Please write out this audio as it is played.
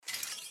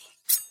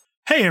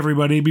Hey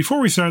everybody, before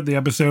we start the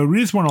episode,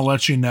 we just want to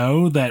let you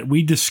know that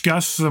we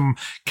discuss some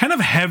kind of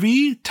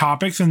heavy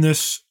topics in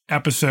this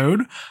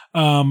episode,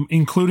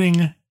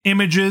 including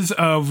images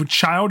of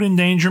child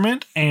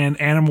endangerment and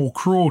animal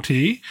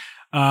cruelty.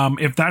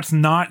 If that's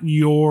not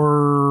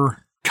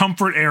your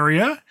comfort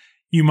area,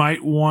 you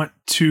might want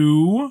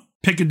to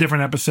pick a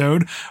different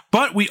episode.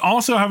 But we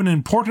also have an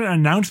important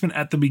announcement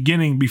at the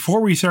beginning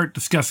before we start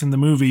discussing the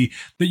movie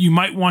that you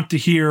might want to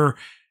hear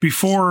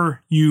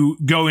before you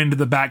go into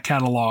the back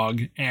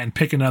catalog and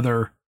pick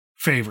another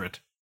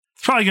favorite.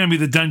 It's probably going to be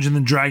the Dungeons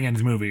and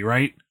Dragons movie,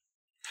 right?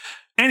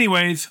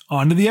 Anyways,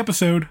 on to the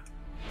episode.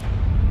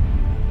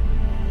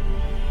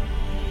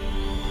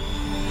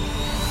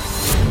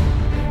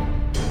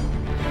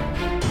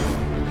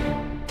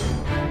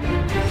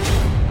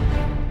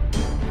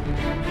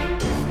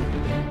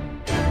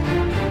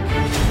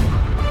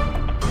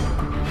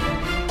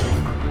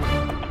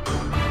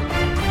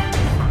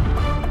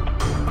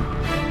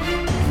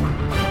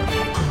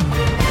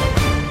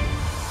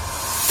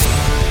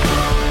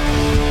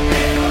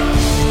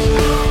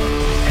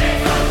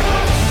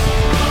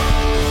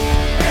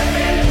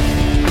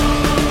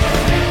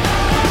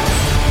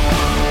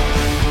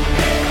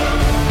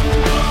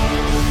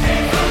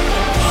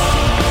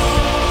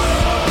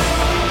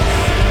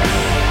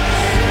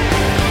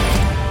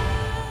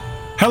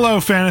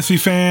 Hello, fantasy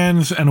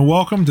fans, and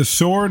welcome to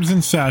Swords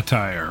and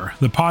Satire,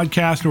 the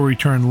podcast where we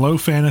turn low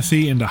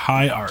fantasy into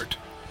high art.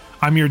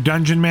 I'm your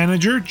dungeon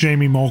manager,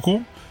 Jamie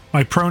Mokel.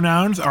 My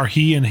pronouns are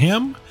he and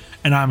him,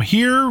 and I'm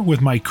here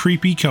with my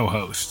creepy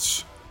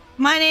co-hosts.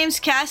 My name's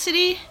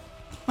Cassidy.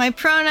 My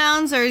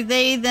pronouns are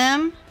they,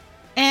 them,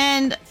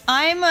 and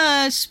I'm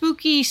a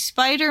spooky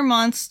spider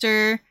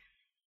monster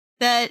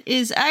that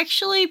is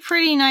actually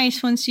pretty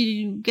nice once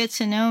you get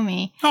to know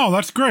me. Oh,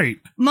 that's great.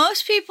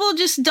 Most people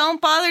just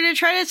don't bother to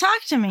try to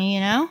talk to me,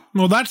 you know?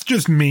 Well, that's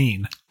just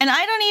mean. And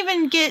I don't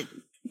even get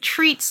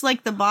treats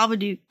like the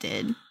Babadook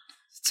did.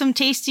 Some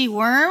tasty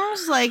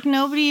worms? Like,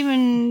 nobody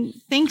even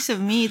thinks of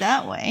me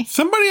that way.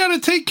 Somebody ought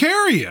to take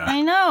care of you.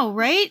 I know,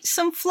 right?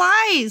 Some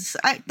flies.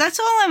 That's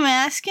all I'm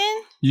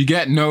asking. You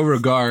get no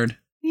regard.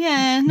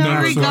 Yeah, no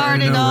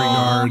regard at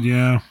all.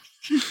 Yeah.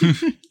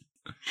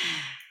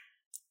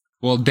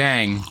 Well,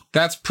 dang,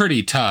 that's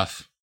pretty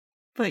tough.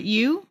 But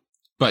you?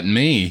 But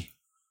me.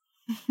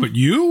 But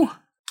you?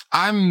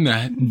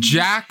 I'm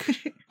Jack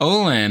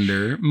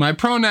Olander. My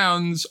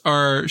pronouns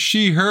are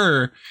she,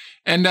 her,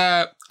 and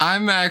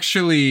I'm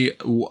actually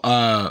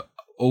a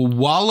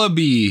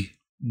wallaby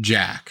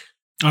Jack.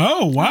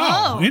 Oh,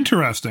 wow. Oh.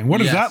 Interesting.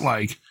 What is Yes. that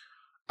like?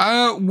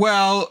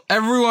 Well,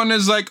 everyone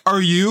is like, are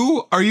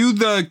you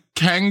the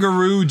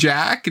kangaroo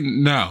Jack?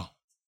 No.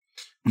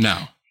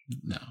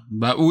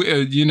 But,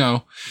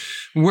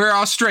 we're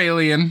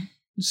Australian,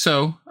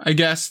 so I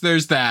guess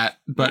there's that.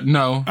 But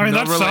no, I mean, no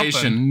that's relation.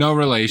 something. No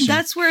relation.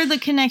 That's where the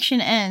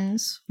connection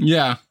ends.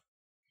 Yeah.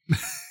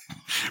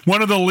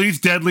 One of the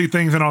least deadly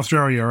things in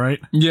Australia, right?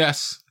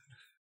 Yes.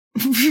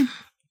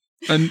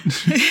 And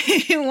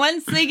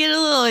Once they get a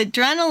little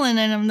adrenaline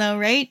in them, though,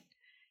 right?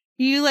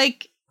 You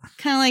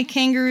kind of like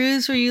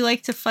kangaroos where you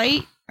like to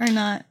fight or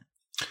not?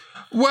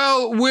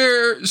 well,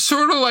 we're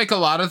sort of like a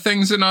lot of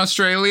things in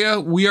Australia.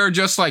 We are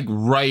just like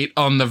right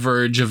on the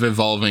verge of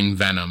evolving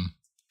venom.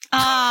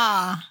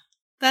 Ah,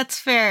 that's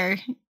fair.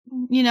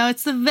 You know,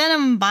 it's the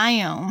venom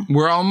biome.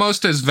 We're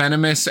almost as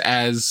venomous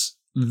as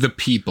the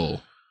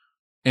people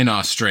in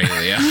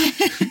Australia.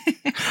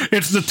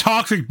 It's the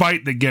toxic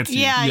bite that gets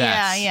you. Yeah,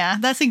 Yes. yeah.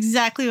 That's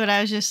exactly what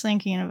I was just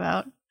thinking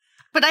about.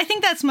 But I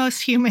think that's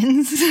most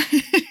humans.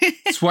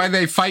 It's why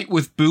they fight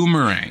with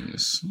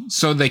boomerangs,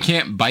 so they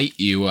can't bite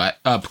you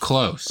up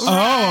close.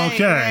 Oh,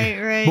 okay.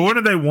 Right. But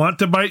wouldn't they want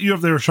to bite you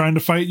if they were trying to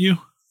fight you?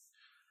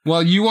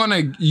 Well, you want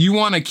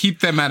to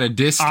keep them at a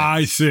distance.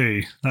 I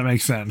see. That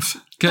makes sense.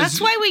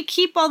 That's why we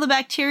keep all the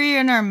bacteria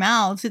in our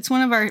mouths. It's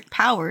one of our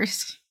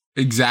powers.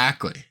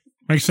 Exactly.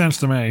 Makes sense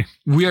to me.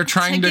 We are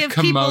trying to give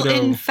people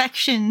Komodo.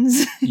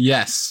 infections.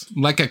 Yes,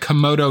 like a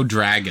Komodo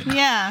dragon.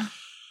 Yeah.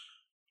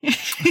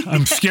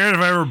 I'm scared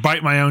if I ever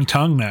bite my own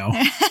tongue now.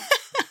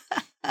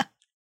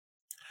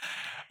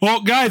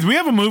 Well, guys, we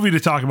have a movie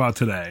to talk about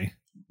today.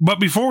 But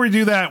before we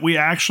do that, we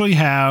actually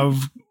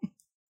have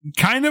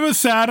kind of a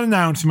sad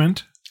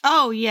announcement.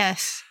 Oh,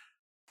 yes.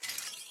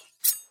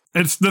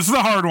 This is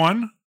a hard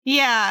one.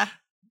 Yeah.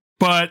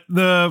 But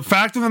the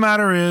fact of the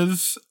matter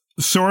is,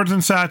 Swords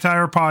and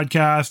Satire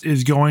podcast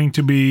is going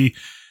to be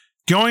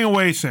going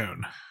away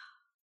soon.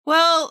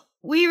 Well,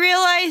 we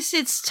realized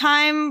it's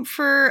time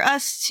for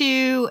us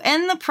to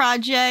end the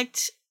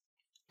project.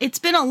 It's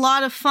been a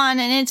lot of fun,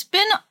 and it's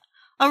been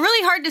a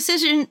really hard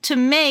decision to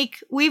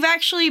make. We've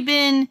actually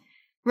been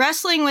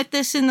wrestling with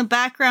this in the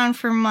background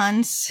for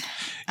months.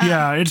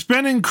 Yeah, it's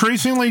been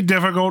increasingly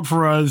difficult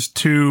for us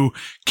to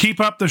keep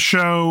up the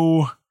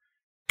show,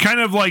 kind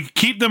of like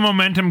keep the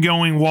momentum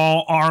going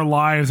while our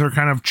lives are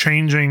kind of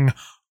changing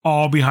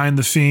all behind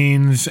the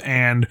scenes,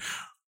 and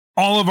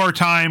all of our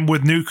time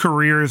with new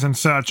careers and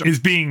such is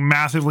being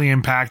massively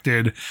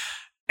impacted,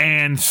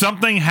 and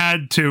something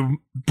had to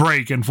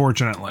break,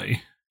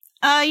 unfortunately.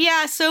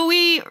 Yeah, so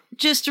we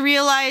just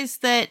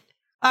realized that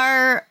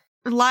our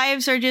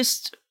lives are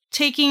just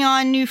taking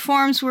on new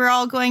forms. We're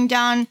all going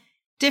down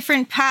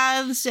different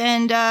paths,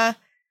 and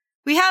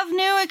we have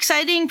new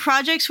exciting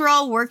projects we're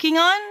all working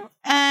on.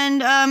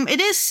 And it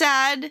is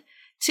sad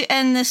to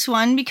end this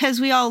one because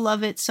we all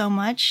love it so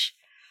much.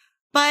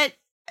 But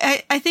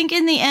I think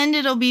in the end,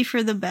 it'll be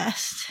for the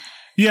best.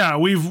 Yeah,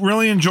 we've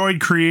really enjoyed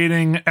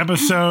creating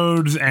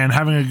episodes and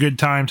having a good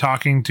time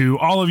talking to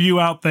all of you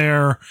out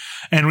there.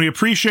 And we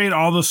appreciate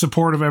all the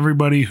support of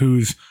everybody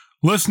who's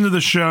listened to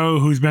the show,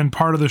 who's been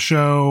part of the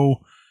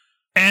show.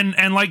 And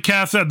like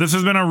Cass said, this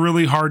has been a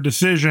really hard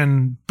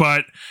decision,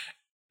 but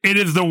it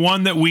is the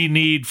one that we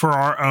need for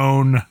our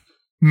own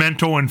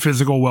mental and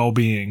physical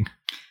well-being.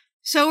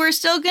 So we're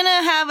still going to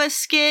have a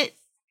skit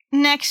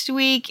next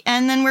week,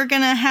 and then we're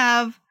going to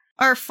have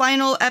our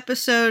final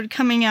episode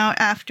coming out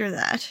after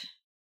that.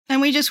 And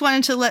we just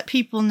wanted to let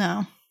people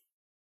know.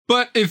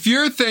 But if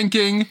you're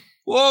thinking,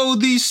 whoa,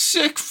 these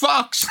sick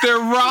fucks, they're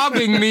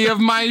robbing me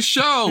of my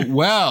show.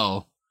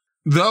 Well,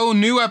 though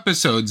new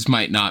episodes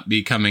might not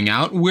be coming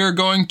out, we're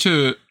going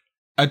to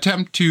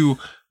attempt to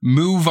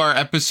move our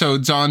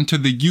episodes onto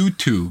the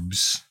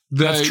YouTubes.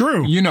 That's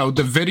true. You know,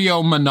 the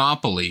video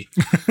monopoly.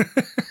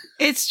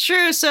 It's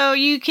true, so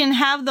you can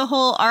have the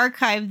whole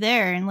archive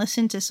there and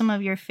listen to some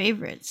of your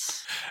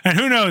favorites. And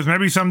who knows,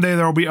 maybe someday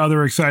there will be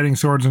other exciting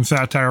swords and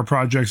satire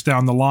projects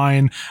down the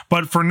line.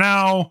 But for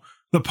now,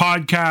 the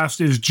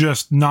podcast is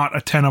just not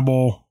a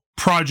tenable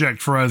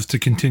project for us to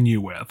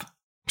continue with.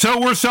 So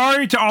we're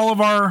sorry to all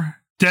of our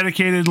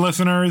dedicated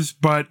listeners,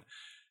 but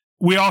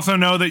we also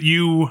know that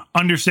you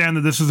understand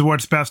that this is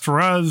what's best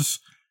for us.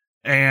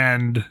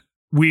 And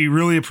we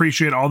really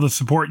appreciate all the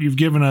support you've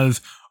given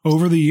us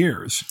over the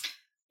years.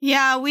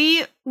 Yeah,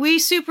 we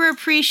super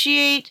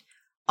appreciate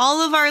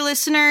all of our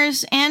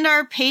listeners and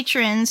our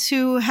patrons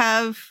who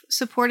have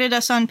supported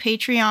us on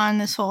Patreon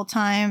this whole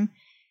time,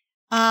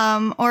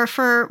 or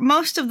for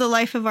most of the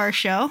life of our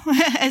show,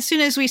 as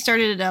soon as we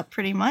started it up,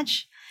 pretty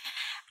much.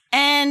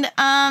 And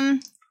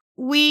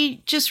we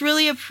just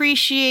really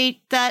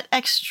appreciate that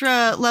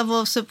extra level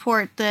of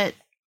support that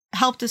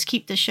helped us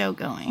keep the show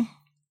going.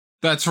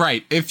 That's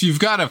right. If you've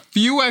got a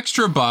few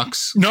extra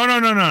bucks...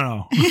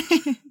 No.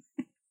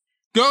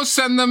 Go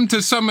send them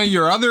to some of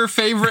your other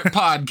favorite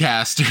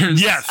podcasters.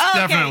 Yes,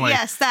 definitely.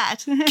 Yes,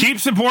 that. Keep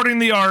supporting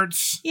the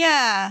arts.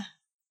 Yeah.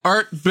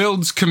 Art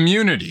builds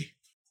community.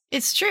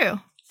 It's true.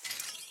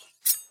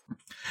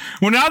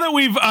 Well, now that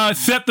we've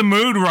set the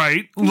mood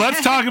right,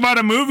 let's talk about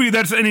a movie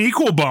that's an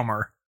equal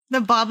bummer. The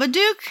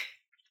Babadook?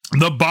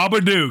 The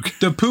Babadook.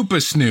 The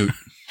Poopa Snoot.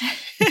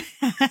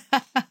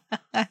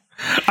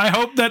 I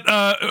hope that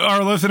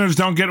our listeners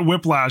don't get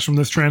whiplash from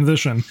this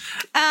transition.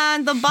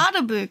 The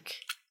Babadook,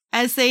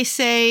 as they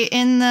say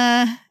in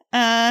the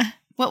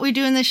What We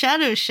Do in the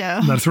Shadows show.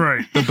 That's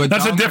right.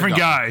 That's a different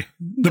guy.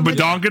 The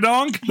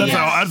Badonkadonk?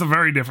 That's a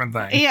very different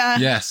thing. Yeah.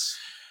 Yes.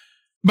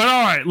 But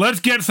all right, let's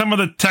get some of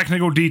the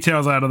technical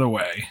details out of the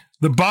way.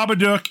 The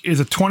Babadook is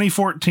a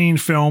 2014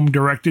 film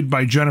directed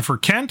by Jennifer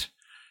Kent.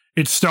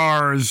 It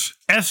stars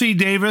Essie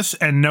Davis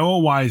and Noah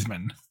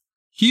Wiseman.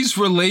 He's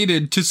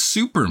related to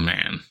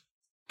Superman.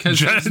 Because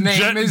his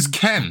name is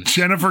Kent.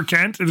 Jennifer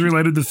Kent is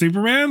related to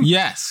Superman?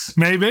 Yes.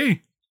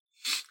 Maybe.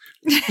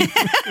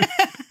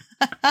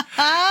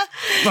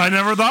 I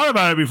never thought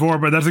about it before,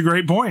 but that's a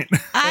great point.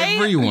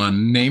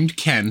 Everyone named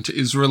Kent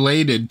is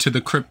related to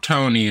the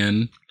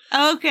Kryptonian.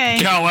 Okay.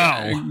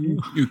 Kal-El.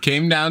 Who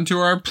came down to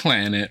our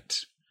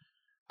planet.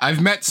 I've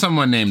met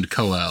someone named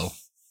Kal-El.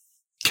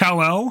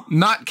 Kal-El?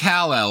 Not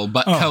Kal-El,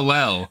 but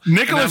Kal-El.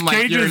 Nicolas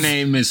Cage's your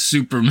name is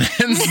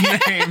Superman's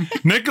name.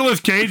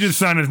 Nicolas Cage's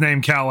son is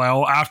named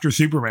Kal-El after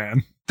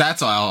Superman.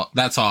 That's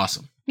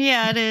awesome.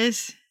 Yeah, it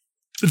is.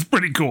 It's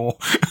pretty cool.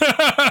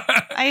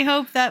 I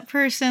hope that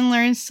person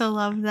learns to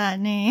love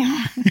that name.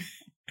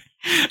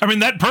 I mean,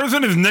 that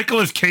person is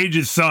Nicolas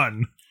Cage's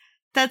son.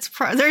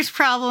 There's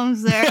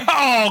problems there.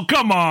 Oh,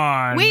 come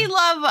on. We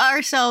love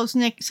ourselves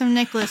some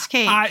Nicolas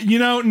Cage.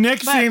 Nick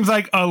seems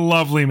like a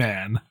lovely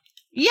man.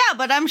 Yeah,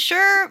 but I'm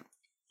sure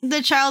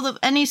the child of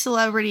any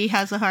celebrity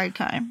has a hard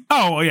time.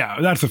 Oh, yeah,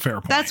 that's a fair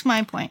point. That's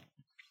my point.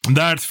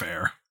 That's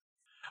fair.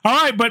 All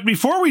right, but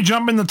before we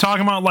jump into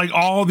talking about like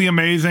all the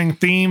amazing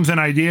themes and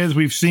ideas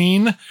we've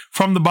seen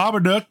from the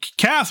Babadook,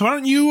 Cass, why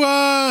don't you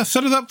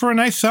set us up for a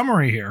nice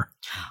summary here?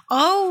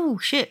 Oh,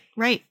 shit.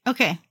 Right.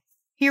 Okay.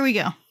 Here we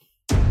go.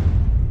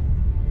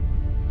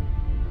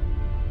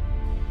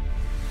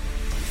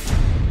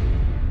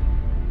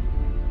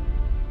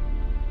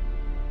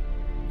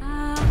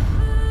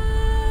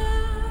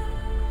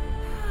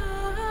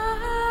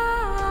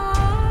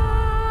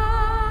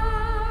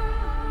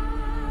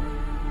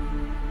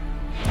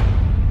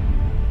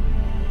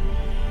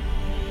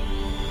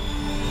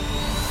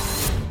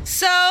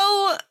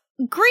 So,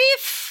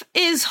 grief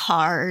is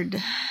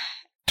hard.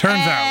 Turns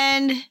out.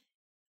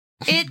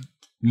 And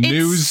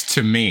News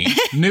to me.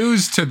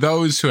 News to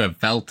those who have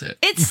felt it.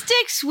 It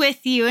sticks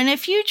with you, and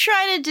if you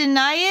try to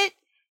deny it,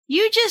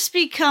 you just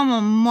become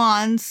a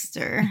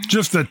monster.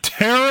 Just a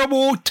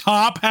terrible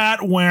top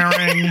hat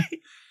wearing,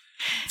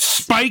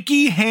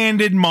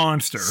 Spiky-handed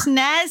monster.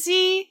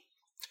 Snazzy.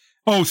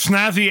 Oh,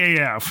 snazzy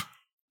AF.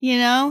 You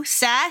know,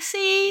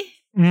 sassy.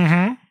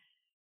 Mm-hmm.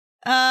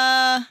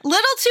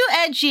 Little too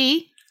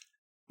edgy.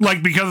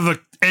 Like because of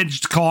the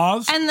edged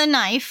claws? And the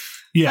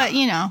knife. Yeah. But,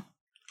 you know.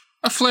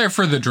 A flair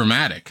for the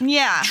dramatic.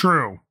 Yeah.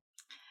 True.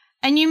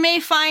 And you may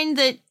find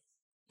that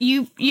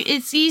you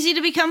it's easy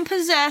to become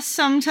possessed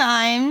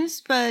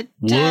sometimes, but...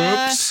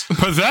 Whoops.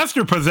 Possessed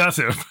or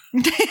possessive?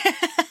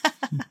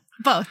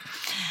 Both.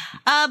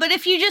 But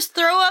if you just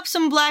throw up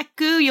some black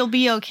goo, you'll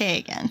be okay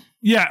again.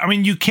 Yeah, I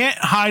mean, you can't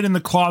hide in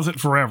the closet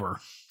forever.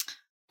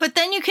 But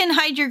then you can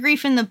hide your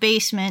grief in the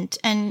basement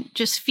and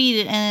just feed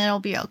it and it'll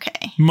be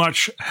okay.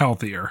 Much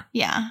healthier.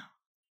 Yeah.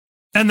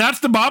 And that's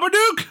the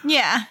Babadook?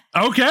 Yeah.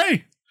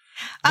 Okay.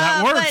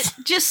 That works.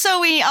 But just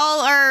so we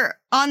all are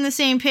on the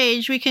same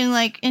page, we can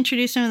like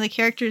introduce some of the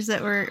characters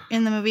that were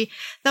in the movie.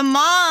 The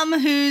mom,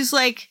 who's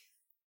like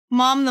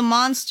Mom the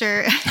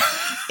Monster,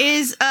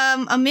 is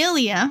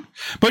Amelia.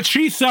 But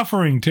she's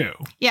suffering too.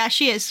 Yeah,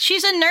 she is.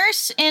 She's a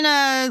nurse in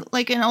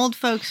an old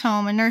folks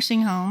home, a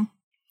nursing home.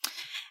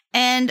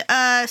 And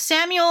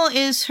Samuel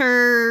is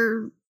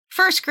her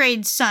first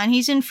grade son.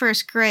 He's in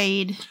first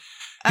grade.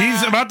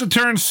 He's about to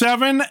turn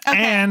 7,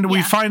 and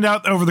we find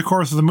out over the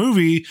course of the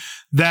movie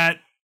that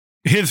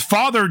his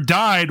father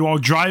died while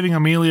driving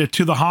Amelia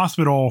to the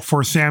hospital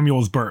for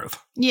Samuel's birth.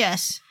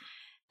 Yes.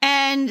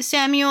 And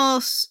Samuel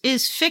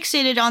is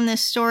fixated on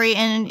this story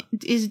and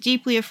is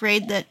deeply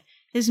afraid that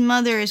his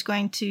mother is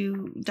going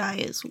to die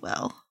as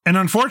well. And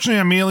unfortunately,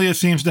 Amelia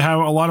seems to have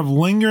a lot of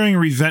lingering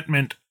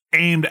resentment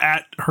aimed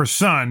at her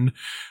son,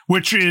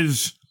 which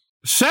is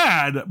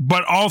sad,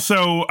 but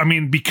also, I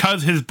mean,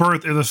 because his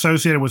birth is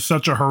associated with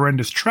such a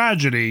horrendous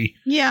tragedy,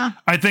 yeah,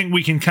 I think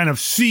we can kind of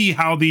see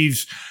how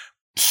these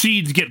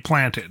seeds get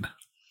planted.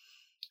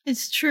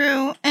 It's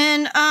true.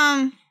 And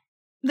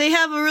they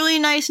have a really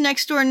nice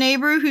next door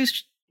neighbor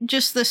who's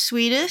just the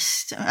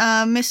sweetest,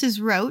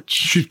 Mrs. Roach.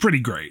 She's pretty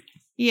great.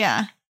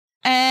 Yeah.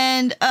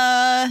 And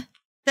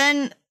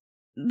then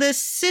the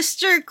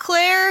sister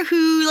Claire,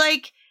 who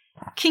like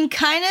can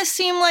kind of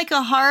seem like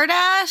a hard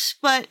ass,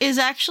 but is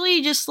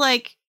actually just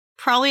like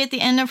probably at the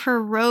end of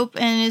her rope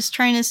and is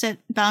trying to set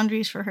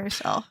boundaries for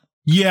herself.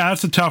 Yeah,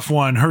 that's a tough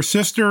one. Her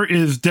sister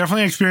is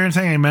definitely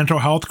experiencing a mental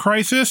health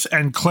crisis,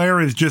 and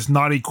Claire is just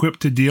not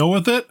equipped to deal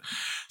with it.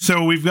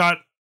 So we've got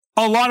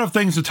a lot of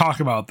things to talk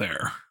about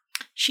there.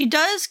 She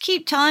does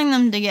keep telling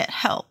them to get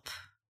help,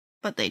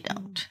 but they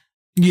don't.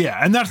 Yeah,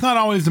 and that's not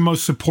always the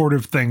most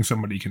supportive thing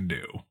somebody can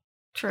do.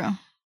 True.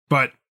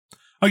 But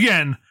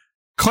again,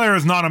 Claire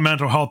is not a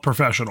mental health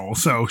professional,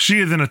 so she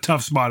is in a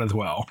tough spot as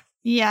well.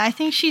 Yeah, I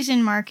think she's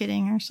in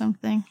marketing or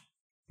something.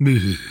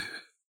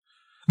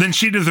 Then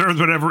she deserves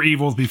whatever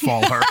evils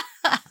befall her.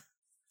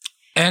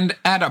 And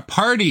at a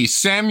party,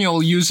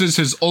 Samuel uses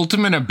his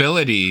ultimate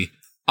ability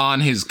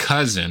on his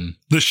cousin.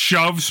 The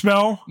shove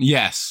spell?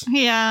 Yes.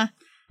 Yeah.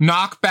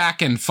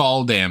 Knockback and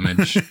fall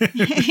damage.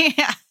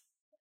 Yeah.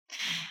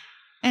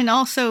 And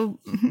also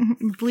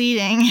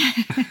bleeding.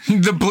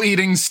 The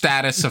bleeding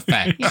status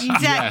effect. Exactly.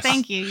 Yes.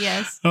 Thank you.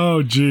 Yes.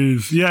 Oh,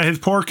 geez. Yeah, his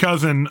poor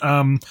cousin,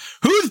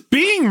 who's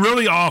being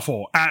really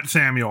awful at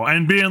Samuel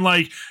and being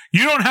like,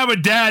 you don't have a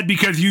dad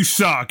because you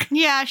suck.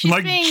 Yeah, she's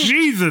like, being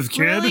Jesus,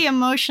 kid. really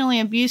emotionally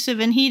abusive,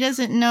 and he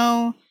doesn't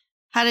know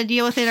how to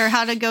deal with it or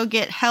how to go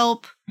get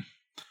help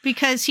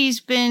because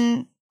he's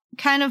been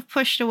kind of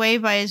pushed away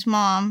by his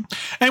mom.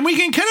 And we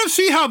can kind of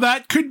see how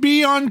that could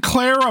be on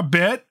Claire a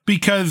bit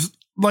because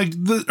like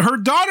her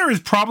daughter is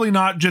probably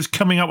not just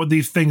coming up with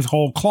these things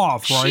whole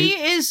cloth, right? She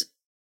is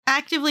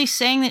actively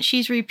saying that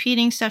she's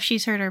repeating stuff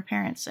she's heard her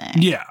parents saying.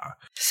 Yeah.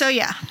 So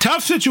yeah.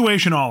 Tough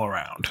situation all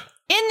around.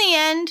 In the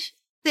end,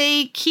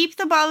 they keep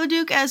the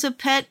Babadook as a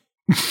pet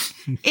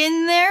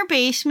in their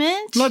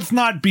basement. Let's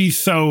not be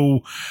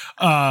so,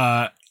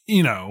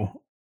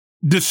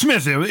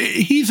 dismissive.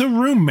 He's a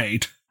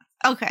roommate.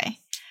 Okay.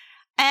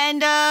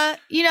 And,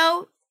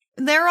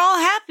 they're all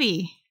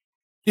happy.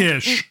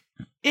 Ish.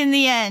 In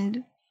the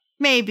end.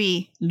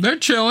 Maybe. They're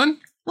chilling.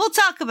 We'll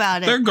talk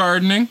about it. They're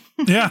gardening.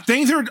 Yeah,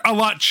 things are a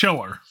lot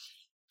chiller.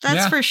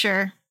 That's for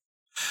sure.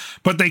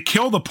 But they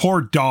kill the poor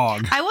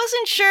dog. I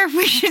wasn't sure if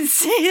we should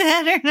say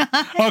that or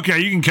not. Okay,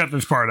 you can cut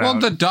this part out. Well,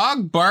 the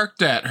dog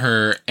barked at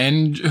her,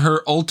 and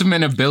her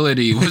ultimate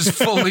ability was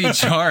fully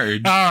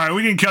charged. All right,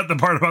 we can cut the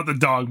part about the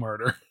dog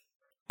murder.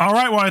 All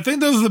right, well, I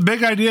think those are the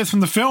big ideas from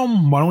the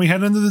film. Why don't we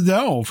head into the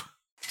delve?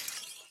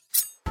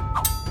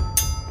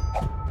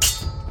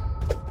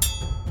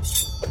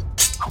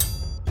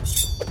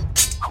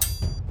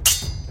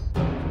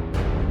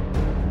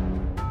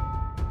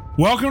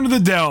 Welcome to The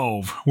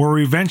Delve, where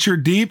we venture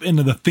deep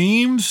into the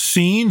themes,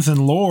 scenes,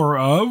 and lore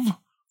of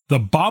the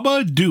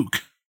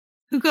Babadook.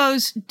 Who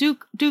goes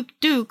Duke, Duke,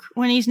 Duke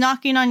when he's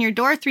knocking on your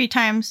door 3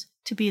 times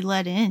to be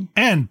let in.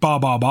 And ba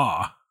ba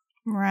ba.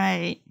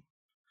 Right.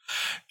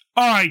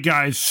 All right,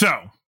 guys,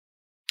 so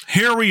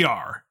here we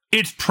are.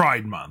 It's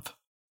Pride Month.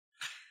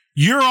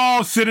 You're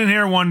all sitting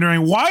here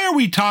wondering, why are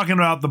we talking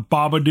about the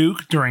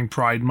Babadook during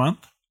Pride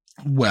Month?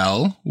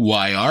 Well,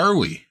 why are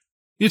we?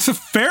 It's a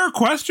fair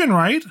question,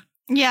 right?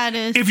 Yeah, it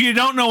is. If you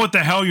don't know what the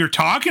hell you're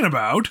talking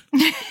about.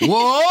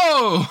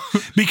 Whoa!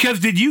 Because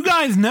did you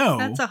guys know?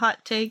 That's a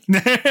hot take.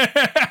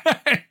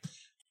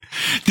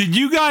 Did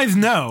you guys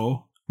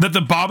know that the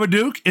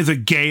Babadook is a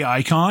gay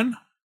icon?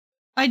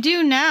 I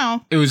do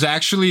now. It was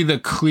actually the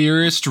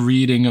clearest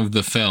reading of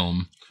the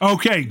film.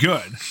 Okay,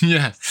 good.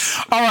 Yeah.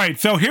 All right,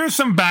 so here's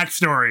some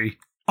backstory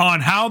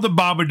on how the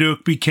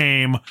Babadook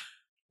became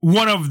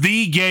one of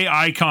the gay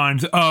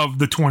icons of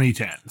the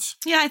 2010s.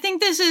 Yeah, I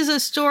think this is a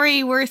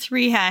story worth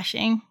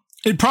rehashing.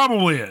 It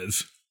probably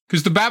is.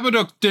 Because the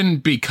Babadook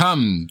didn't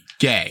become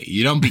gay.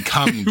 You don't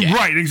become gay.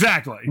 Right,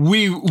 exactly.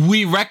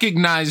 We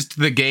recognized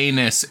the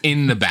gayness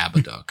in the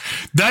Babadook.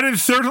 That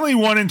is certainly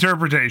one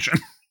interpretation.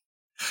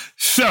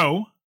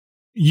 So,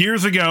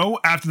 years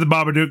ago, after the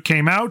Babadook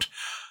came out,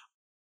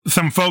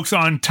 some folks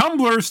on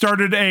Tumblr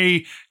started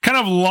a kind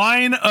of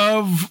line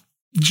of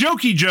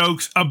jokey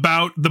jokes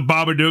about the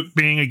Babadook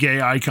being a gay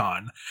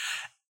icon.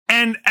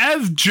 And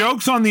as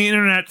jokes on the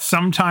internet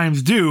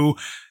sometimes do,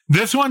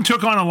 this one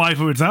took on a life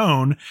of its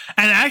own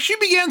and actually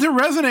began to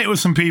resonate with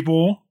some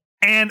people.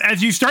 And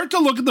as you start to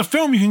look at the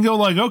film, you can go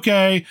like,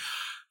 okay,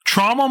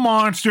 trauma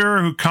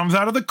monster who comes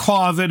out of the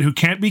closet, who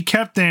can't be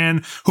kept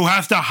in, who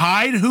has to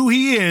hide who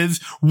he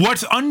is,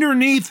 what's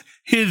underneath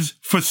his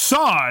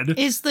facade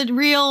Is the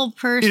real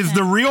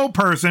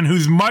person.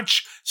 Who's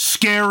much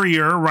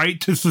scarier,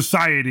 right, to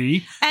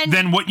society And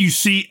than what you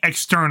see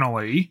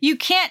externally. you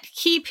can't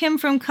keep him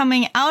from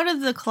coming out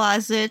of the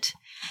closet.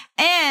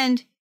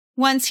 And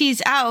once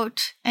he's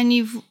out and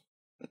you've,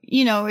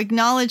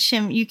 acknowledged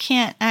him, you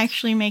can't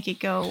actually make it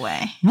go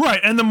away. Right.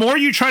 And the more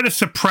you try to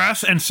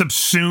suppress and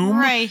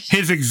subsume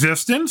his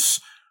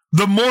existence,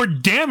 the more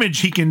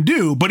damage he can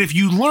do. But if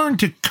you learn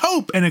to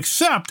cope and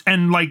accept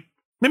and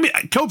maybe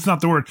cope's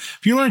not the word.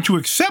 If you learn to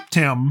accept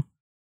him,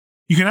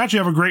 you can actually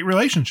have a great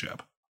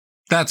relationship.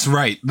 That's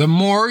right. The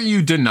more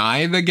you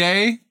deny the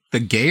gay,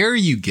 the gayer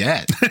you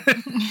get.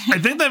 I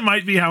think that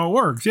might be how it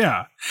works.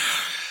 Yeah.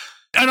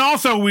 And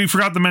also, we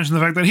forgot to mention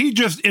the fact that he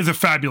just is a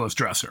fabulous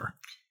dresser.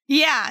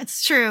 Yeah,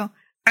 it's true.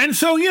 And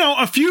so,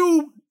 a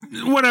few,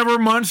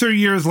 months or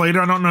years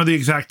later, I don't know the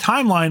exact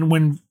timeline,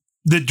 when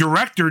the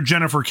director,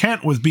 Jennifer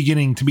Kent, was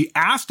beginning to be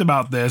asked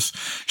about this,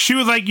 she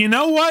was like, you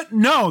know what?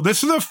 No,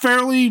 this is a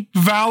fairly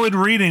valid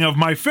reading of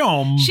my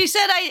film. She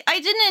said, I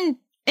didn't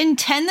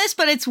intend this,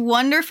 but it's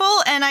wonderful,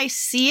 and I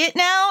see it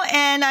now,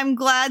 and I'm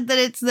glad that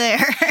it's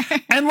there.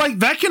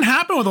 And that can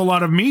happen with a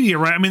lot of media,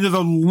 right? I mean, there's a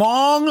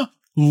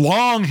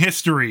long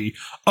history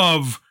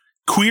of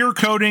queer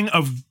coding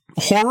of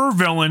horror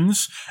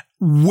villains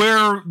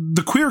where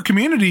the queer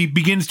community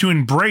begins to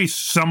embrace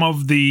some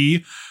of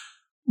the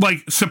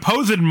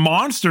supposed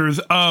monsters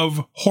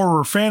of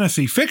horror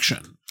fantasy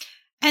fiction.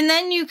 And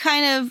then you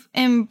kind of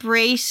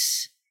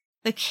embrace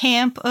the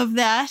camp of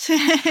that.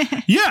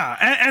 Yeah.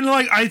 And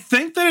I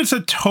think that it's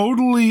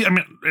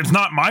it's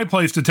not my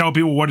place to tell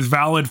people what is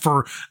valid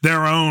for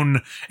their own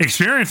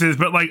experiences,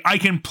 but I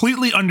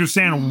completely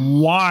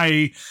understand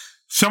why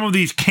some of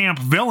these camp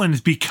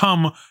villains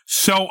become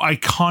so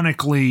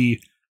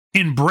iconically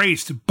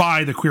embraced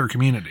by the queer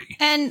community.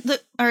 And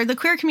the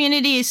queer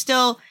community is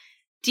still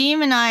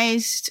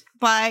demonized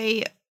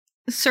by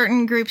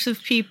certain groups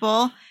of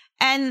people.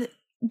 And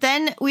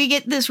then we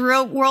get this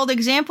real world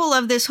example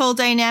of this whole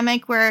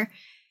dynamic where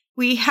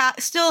we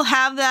still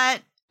have that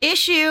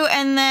issue.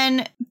 And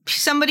then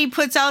somebody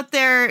puts out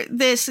there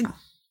this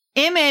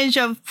image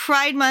of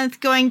Pride Month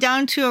going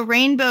down to a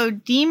rainbow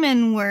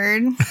demon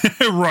word.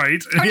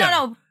 Right. Or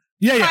no.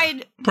 Yeah.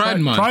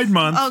 Pride Month. Pride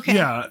Month. Okay.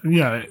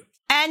 Yeah.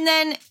 And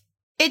then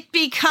it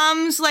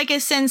becomes a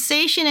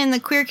sensation in the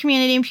queer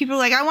community, and people are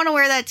like, I want to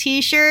wear that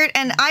t-shirt,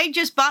 and I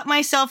just bought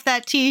myself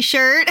that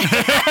t-shirt.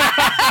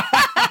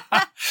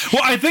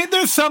 Well, I think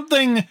there's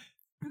something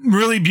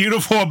really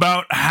beautiful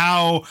about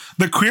how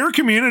the queer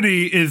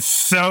community is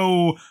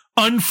so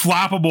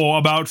unflappable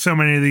about so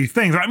many of these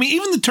things. I mean,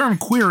 even the term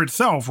queer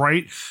itself,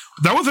 right?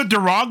 That was a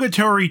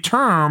derogatory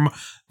term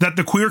that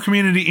the queer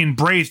community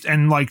embraced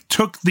and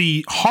took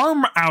the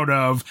harm out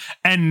of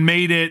and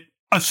made it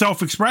a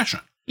self-expression.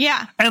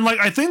 Yeah. And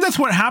I think that's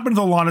what happens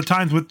a lot of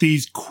times with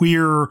these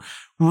queer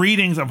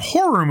readings of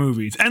horror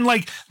movies. And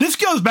this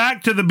goes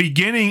back to the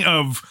beginning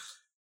of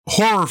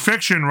horror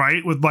fiction,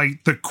 right? With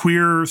the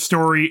queer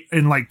story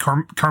in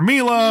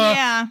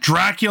Carmilla,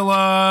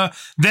 Dracula.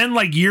 Then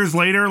years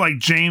later,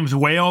 James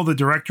Whale, the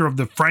director of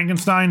the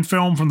Frankenstein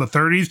film from the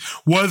 30s,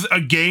 was a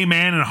gay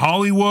man in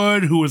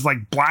Hollywood who was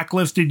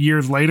blacklisted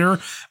years later.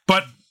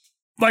 But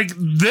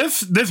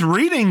this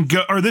reading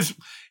or this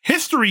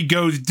history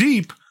goes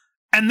deep,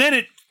 and then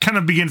it kind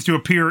of begins to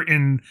appear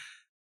in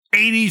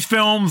 80s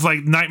films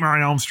like Nightmare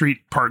on Elm Street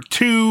Part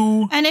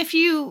 2. And if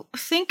you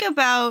think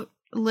about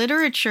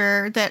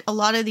literature that a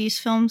lot of these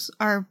films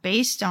are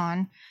based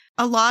on,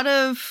 a lot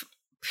of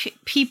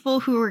people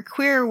who were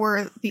queer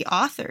were the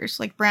authors,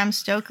 like Bram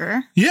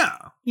Stoker.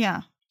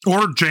 Yeah.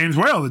 Or James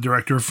Whale, the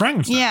director of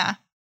Frankenstein. Yeah.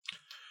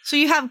 So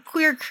you have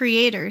queer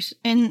creators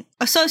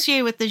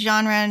associated with the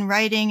genre and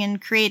writing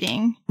and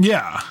creating.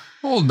 Yeah.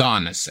 Hold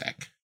on a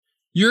sec.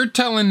 You're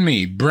telling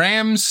me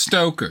Bram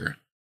Stoker,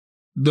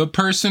 the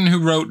person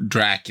who wrote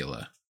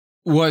Dracula,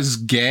 was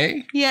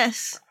gay?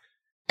 Yes.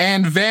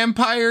 And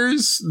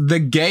vampires, the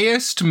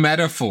gayest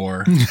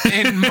metaphor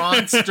in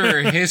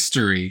monster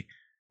history,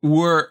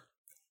 were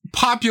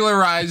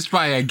popularized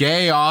by a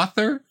gay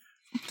author?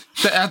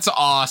 That's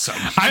awesome.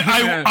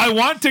 I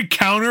want to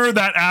counter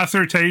that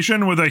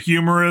assertion with a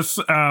humorous,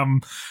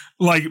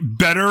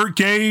 better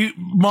gay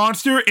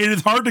monster. It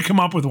is hard to come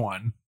up with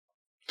one.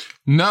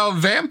 No,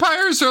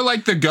 vampires are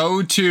like the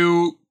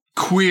go-to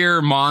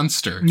queer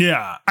monster.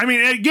 Yeah. I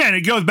mean, again,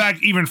 it goes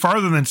back even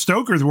farther than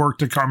Stoker's work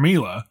to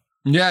Carmilla.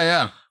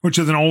 Yeah. Which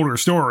is an older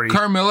story.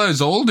 Carmilla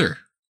is older.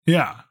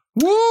 Yeah.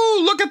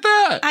 Woo, look at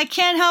that. I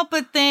can't help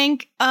but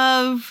think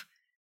of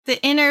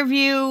the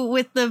interview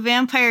with the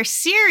vampire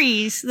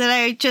series that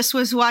I just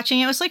was watching.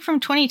 It was like from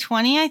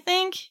 2020, I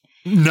think.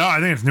 No, I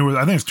think it's newer.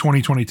 I think it's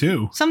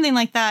 2022. Something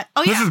like that.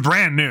 Oh, yeah. This is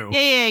brand new.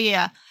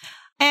 Yeah.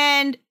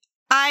 And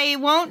I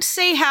won't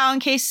say how in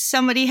case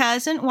somebody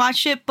hasn't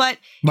watched it, but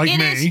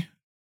it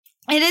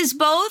is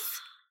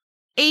both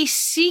a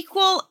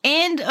sequel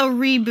and a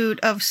reboot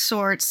of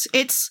sorts.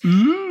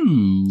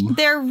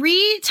 They're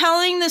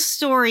retelling the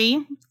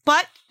story,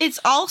 but it's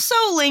also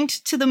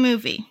linked to the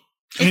movie.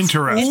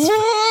 Interesting.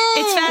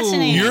 It's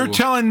fascinating. You're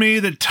telling me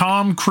that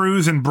Tom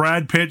Cruise and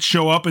Brad Pitt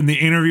show up in the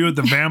interview at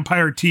the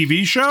vampire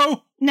TV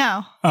show?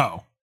 No.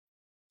 Oh.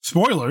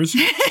 Spoilers.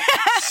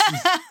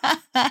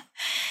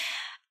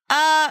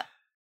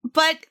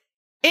 But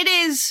it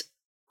is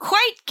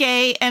quite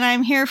gay, and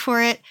I'm here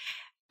for it.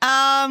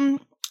 I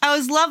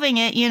was loving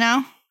it, you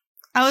know?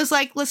 I was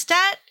like,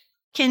 Lestat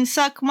can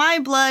suck my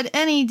blood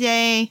any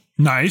day.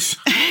 Nice.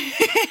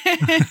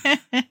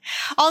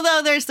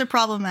 Although there's the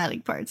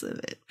problematic parts of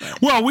it.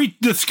 But. Well,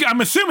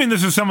 I'm assuming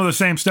this is some of the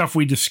same stuff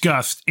we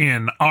discussed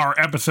in our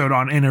episode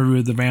on Interview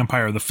with the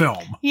Vampire, the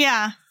film.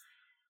 Yeah.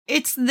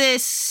 It's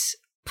this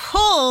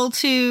pull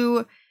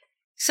to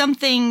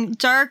something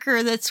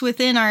darker that's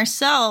within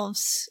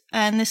ourselves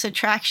and this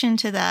attraction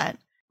to that.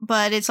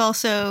 But it's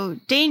also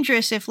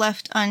dangerous if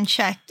left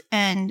unchecked,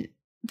 and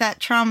that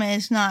trauma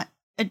is not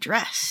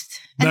addressed.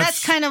 And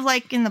that's kind of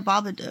like in the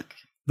Babadook.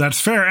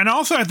 That's fair. And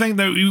also, I think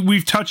that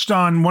we've touched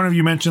on, one of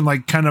you mentioned,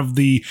 like, kind of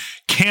the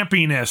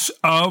campiness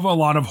of a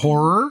lot of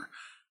horror.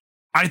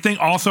 I think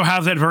also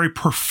has that very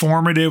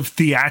performative,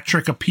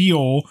 theatric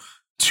appeal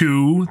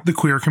to the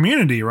queer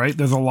community, right?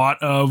 There's a lot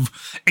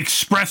of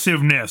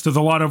expressiveness. There's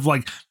a lot of,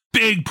 like,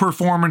 big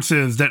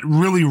performances that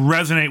really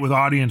resonate with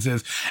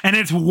audiences. And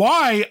it's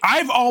why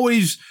I've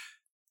always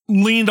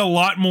leaned a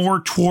lot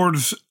more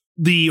towards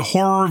the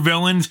horror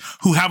villains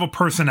who have a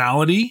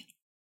personality,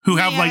 who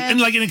have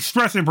like an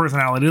expressive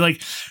personality,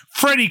 like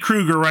Freddy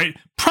Krueger, right?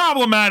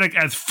 Problematic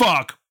as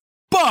fuck,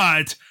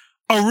 but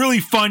a really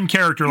fun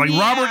character. Like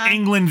Robert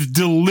Englund's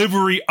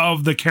delivery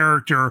of the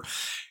character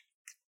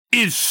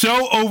is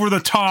so over the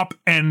top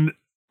and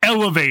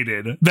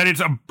elevated that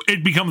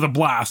it becomes a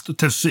blast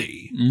to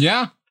see.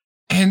 Yeah.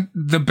 And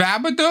the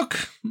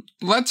Babadook,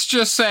 let's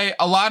just say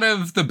a lot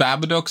of the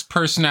Babadook's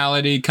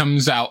personality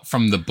comes out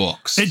from the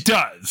books. It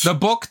does. The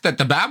book that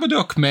the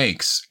Babadook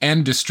makes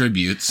and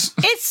distributes.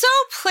 It's so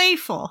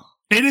playful.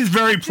 It is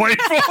very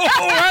playful,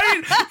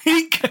 right?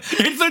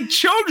 It's a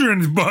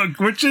children's book,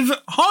 which is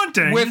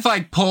haunting. With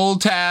like pull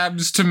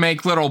tabs to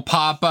make little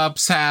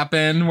pop-ups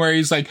happen where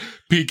he's like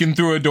peeking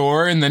through a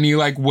door and then he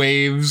like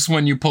waves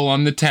when you pull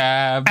on the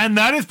tab. And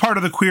that is part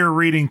of the queer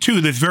reading too,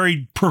 this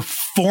very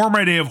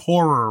performative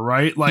horror,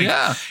 right? Like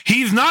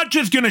he's not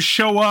just going to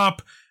show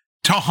up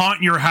to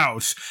haunt your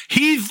house.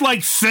 He's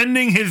like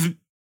sending his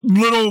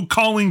little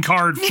calling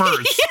card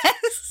first.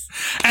 Yes.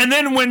 And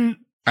then when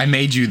I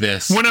made you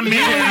this. When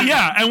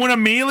Amelia, and when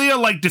Amelia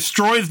like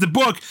destroys the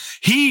book,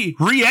 he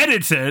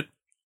re-edits it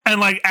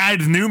and like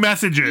adds new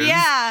messages.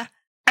 Yeah.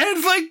 And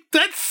it's like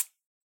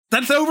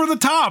that's over the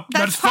top.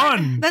 That's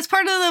fun. That's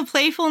part of the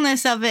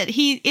playfulness of it.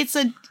 It's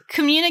a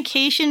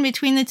communication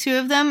between the two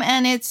of them,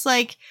 and it's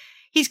like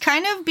he's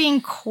kind of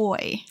being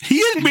coy. He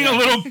is being a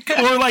little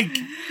or like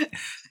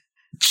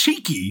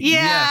cheeky.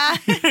 Yeah.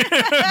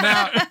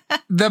 Now,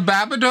 the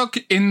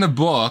Babadook in the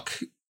book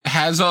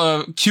has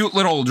a cute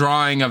little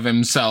drawing of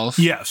himself.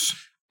 Yes.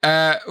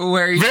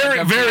 Where he's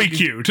very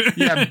cute.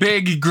 Yeah,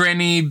 big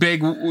grinny,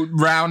 big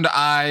round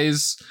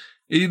eyes,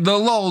 the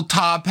little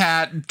top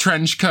hat,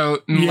 trench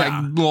coat, and like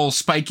little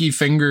spiky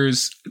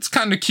fingers. It's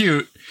kind of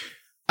cute.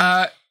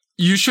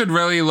 You should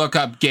really look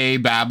up gay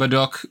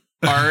Babadook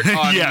art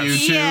on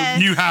YouTube. Yes.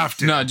 You have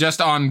to. No,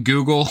 just on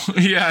Google.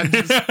 Yeah.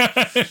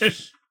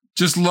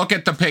 Just look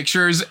at the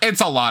pictures. It's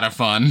a lot of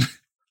fun.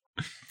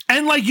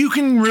 And, like, you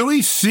can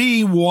really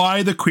see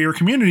why the queer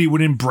community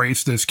would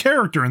embrace this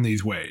character in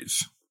these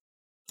ways.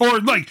 Or,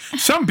 like,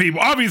 some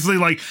people, obviously,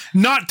 like,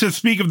 not to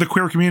speak of the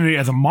queer community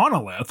as a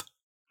monolith.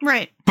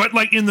 Right. But,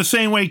 like, in the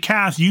same way,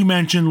 Cass, you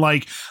mentioned,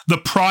 like, the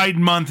Pride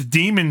Month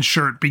demon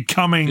shirt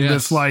becoming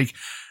this, like,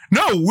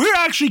 no, we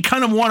actually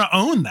kind of want to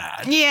own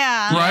that.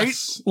 Yeah. Right?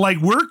 Yes. Like,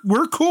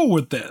 we're cool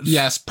with this.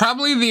 Yes,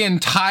 probably the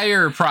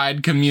entire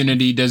Pride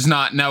community does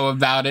not know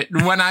about it.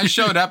 When I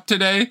showed up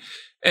today,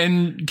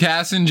 And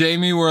Cass and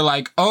Jamie were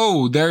like,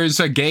 oh, there's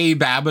a gay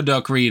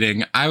Babadook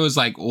reading. I was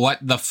like, what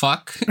the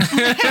fuck?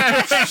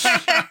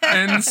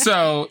 And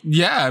so,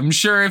 yeah, I'm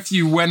sure if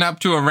you went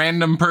up to a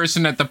random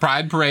person at the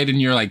Pride Parade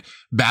and you're like,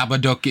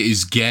 Babadook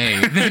is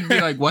gay, they'd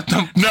be like, what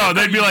the No,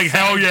 they'd be like,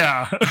 hell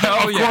yeah.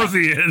 Hell of yeah. course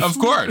he is. Of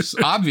course,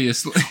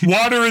 obviously.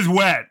 Water is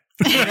wet.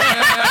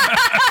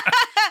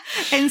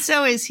 And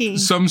so is he.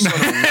 Some sort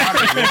of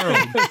water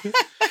world.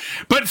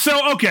 But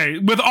so, okay,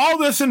 with all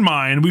this in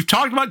mind, we've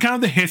talked about kind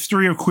of the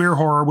history of queer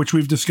horror, which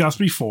we've discussed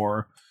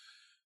before.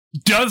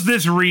 Does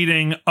this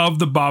reading of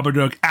the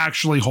Babadook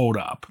actually hold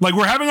up? Like,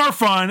 we're having our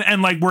fun,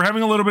 and like we're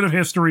having a little bit of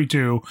history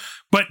too,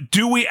 but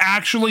do we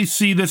actually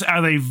see this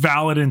as a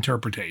valid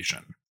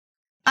interpretation?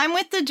 I'm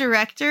with the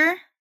director,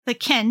 the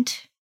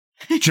Kent.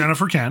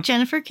 Jennifer Kent.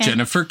 Jennifer Kent.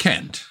 Jennifer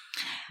Kent.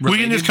 We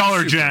can just call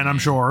her Jen, I'm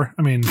sure.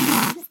 I mean,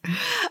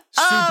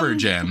 Super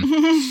Jen.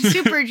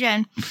 Super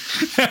Jen.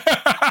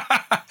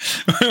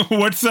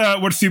 what's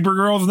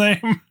Supergirl's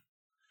name?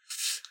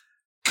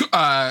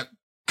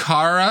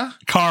 Kara.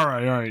 Kara,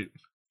 all right.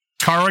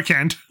 Kara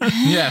Kent.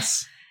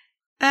 Yes.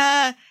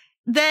 That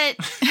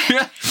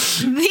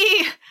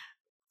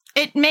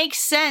it makes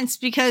sense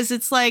because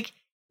it's like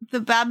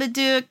the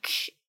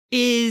Babadook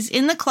is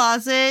in the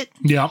closet.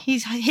 Yeah.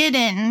 He's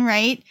hidden,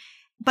 right?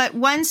 But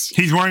once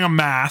he's wearing a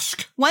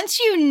mask. Once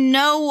you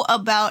know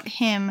about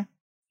him,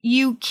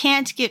 you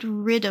can't get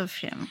rid of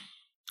him.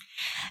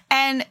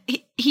 And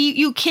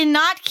you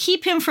cannot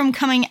keep him from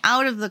coming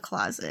out of the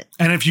closet.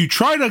 And if you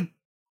try to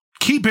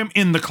keep him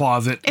in the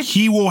closet,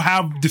 he will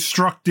have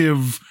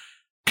destructive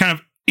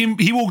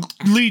he will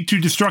lead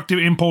to destructive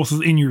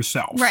impulses in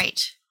yourself.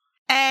 Right.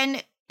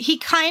 And he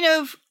kind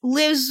of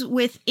lives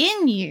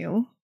within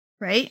you,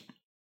 right?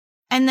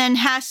 And then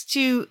has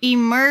to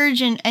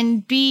emerge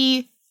and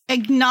be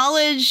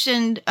acknowledged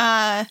and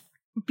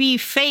be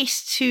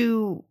faced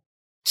to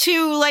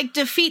like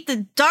defeat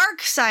the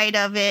dark side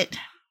of it.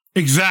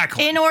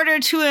 Exactly. In order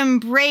to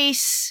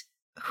embrace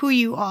who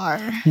you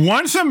are.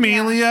 Once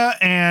Amelia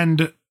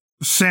and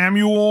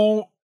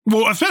Samuel,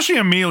 well, especially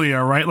Amelia,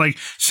 right? Like,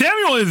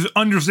 Samuel is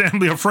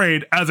understandably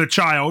afraid as a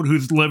child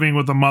who's living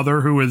with a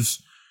mother who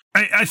is...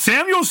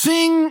 Samuel's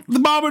seeing the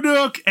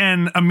Babadook,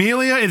 and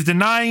Amelia is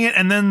denying it,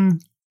 and then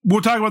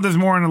we'll talk about this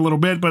more in a little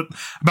bit, but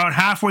about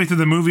halfway through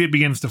the movie, it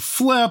begins to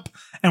flip,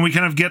 and we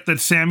kind of get that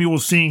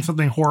Samuel's seeing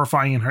something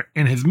horrifying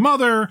in his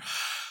mother.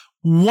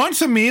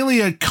 Once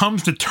Amelia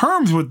comes to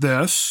terms with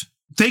this,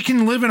 they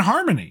can live in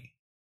harmony.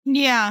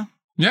 Yeah.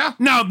 Yeah.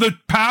 Now, the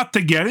path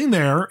to getting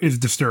there is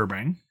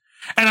disturbing.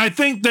 And I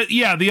think that,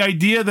 yeah, the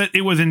idea that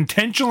it was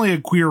intentionally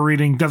a queer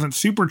reading doesn't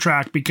super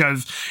track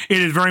because it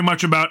is very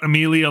much about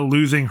Amelia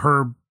losing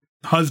her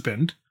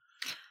husband.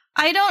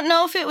 I don't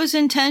know if it was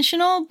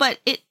intentional, but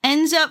it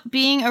ends up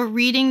being a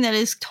reading that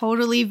is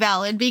totally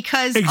valid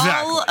because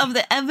all of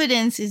the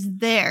evidence is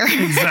there.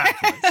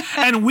 Exactly.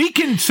 And we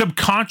can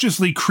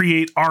subconsciously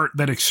create art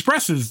that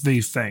expresses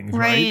these things,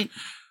 right?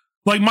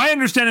 Like, my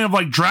understanding of,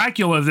 like,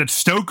 Dracula is that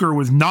Stoker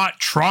was not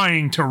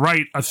trying to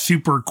write a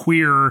super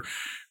queer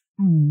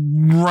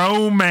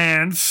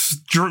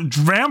romance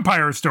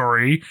vampire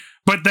story,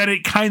 but that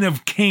it kind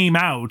of came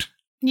out.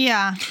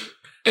 Yeah.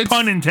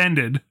 Pun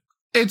intended.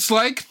 It's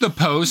like the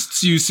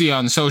posts you see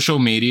on social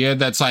media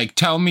that's like,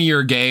 tell me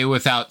you're gay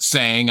without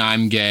saying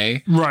I'm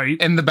gay. Right.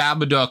 And the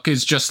Babadook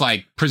is just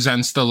like,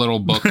 presents the little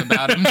book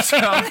about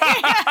himself.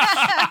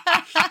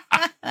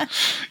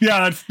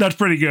 Yeah, that's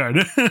pretty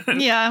good.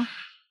 Yeah.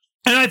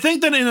 And I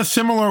think that in a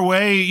similar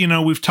way, you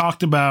know, we've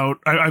talked about,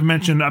 I've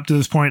mentioned up to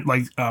this point,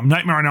 like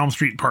Nightmare on Elm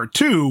Street Part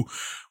 2,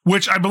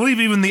 which I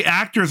believe even the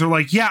actors are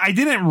like, yeah, I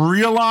didn't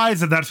realize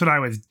that that's what I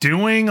was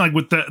doing. Like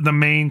with the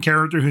main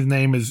character whose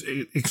name is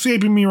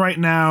escaping me right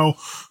now,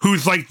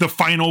 who's like the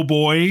final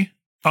boy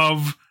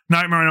of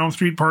Nightmare on Elm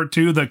Street Part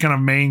 2, the kind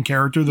of main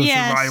character, the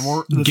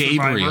survivor. The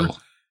Gabriel. Survivor.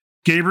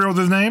 Gabriel's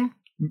his name?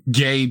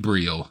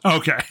 Gabriel.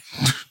 Okay.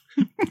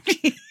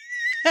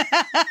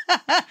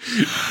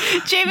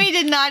 Jamie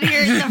did not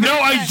hear it. No,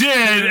 I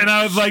did. And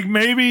I was like,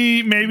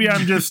 maybe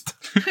I'm just...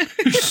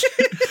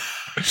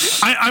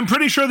 I'm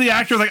pretty sure the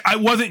actor, like, I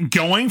wasn't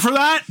going for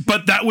that,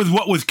 but that was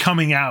what was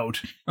coming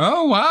out.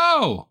 Oh,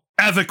 wow.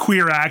 As a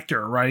queer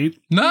actor, right?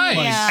 Nice.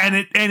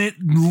 Yeah. And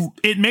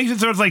it makes it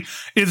so it's like,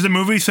 is the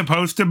movie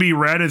supposed to be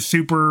read as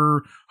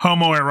super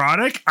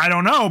homoerotic? I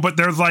don't know, but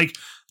there's like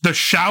the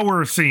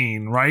shower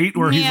scene, right?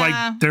 Where he's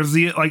like, there's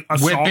the like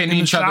assault whipping in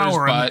the each other's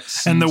shower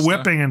butts and the stuff.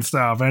 whipping and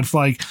stuff. And it's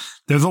like,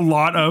 there's a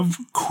lot of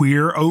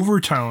queer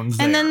overtones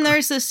there. And then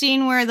there's the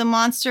scene where the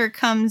monster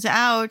comes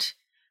out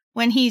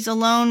when he's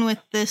alone with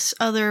this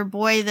other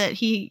boy that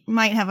he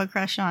might have a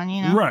crush on,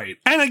 you know? Right.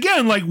 And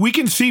again, like, we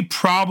can see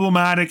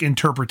problematic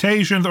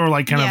interpretations or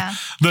like kind of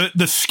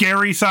the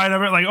scary side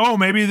of it. Like, oh,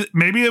 maybe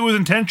it was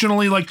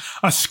intentionally like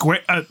a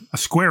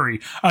scary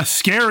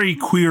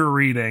queer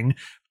reading.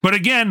 But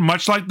again,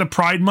 much like the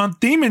Pride Month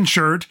demon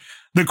shirt,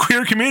 the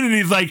queer community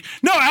is like,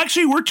 no,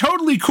 actually, we're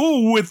totally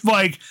cool with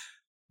like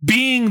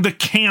being the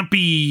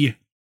campy,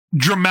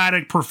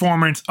 dramatic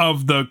performance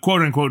of the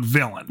quote unquote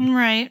villain.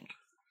 Right.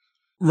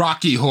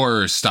 Rocky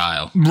Horror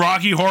style.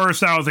 Rocky Horror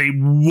style is a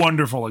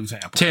wonderful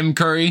example. Tim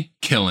Curry,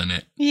 killing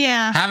it.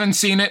 Yeah. Haven't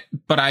seen it,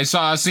 but I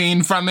saw a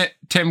scene from it.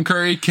 Tim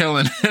Curry,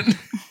 killing it.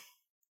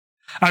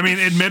 I mean,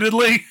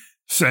 admittedly,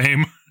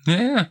 same.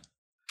 Yeah.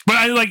 But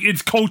I like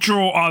it's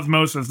cultural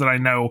osmosis that I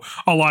know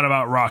a lot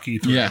about Rocky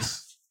through.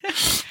 Yes.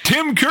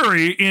 Tim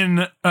Curry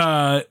in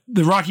the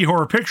Rocky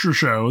Horror Picture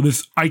Show,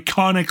 this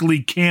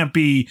iconically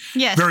campy,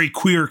 very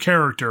queer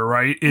character,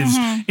 right, is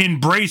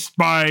embraced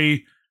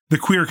by the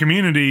queer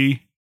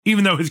community,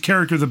 even though his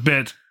character's a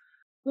bit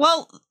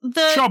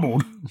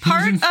troubled.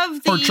 Part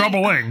of the or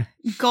troubling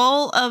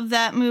goal of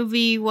that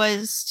movie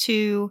was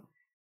to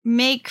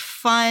make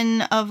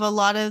fun of a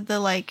lot of the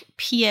like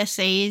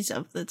PSAs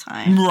of the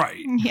time.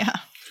 Right. Yeah.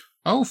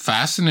 Oh,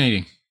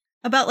 fascinating.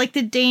 About like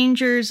the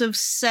dangers of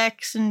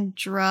sex and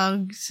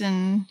drugs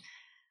and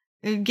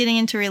getting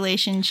into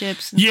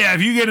relationships. Yeah,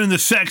 if you get into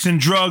sex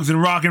and drugs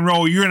and rock and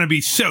roll, you're going to be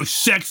so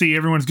sexy.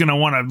 Everyone's going to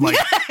want to like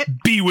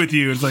be with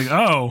you. It's like,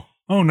 oh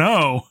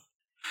no.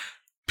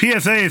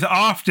 PSAs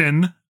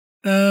often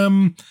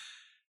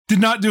did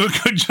not do a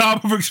good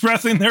job of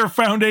expressing their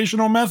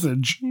foundational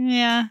message.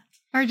 Yeah.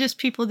 Or just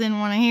people didn't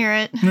want to hear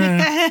it.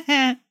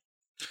 Yeah.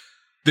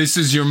 This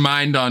is your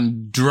mind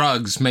on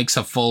drugs makes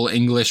a full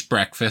English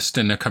breakfast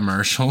in a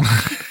commercial.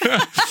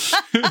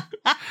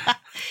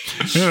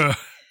 Ugh.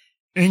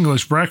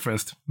 English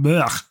breakfast.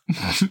 Ugh.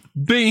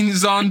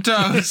 Beans on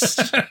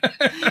toast.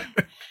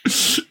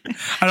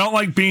 I don't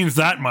like beans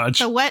that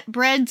much. A wet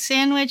bread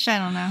sandwich? I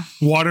don't know.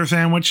 Water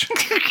sandwich?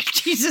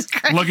 Jesus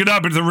Christ. Look it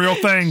up. It's a real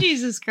thing.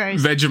 Jesus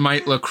Christ.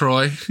 Vegemite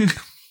LaCroix.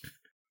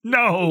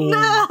 No.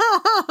 No,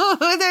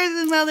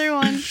 there's another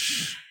one.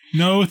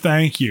 No,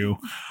 thank you.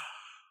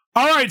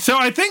 All right, so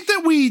I think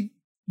that we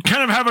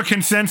kind of have a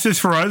consensus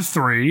for us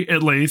three,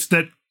 at least,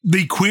 that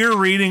the queer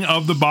reading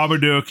of the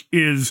Babadook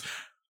is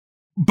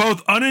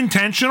both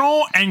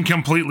unintentional and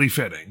completely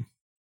fitting.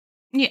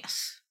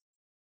 Yes.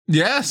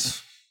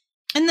 Yes.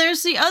 And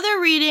there's the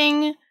other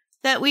reading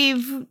that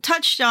we've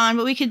touched on,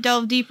 but we could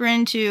delve deeper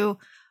into,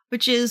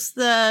 which is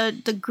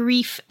the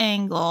grief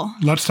angle.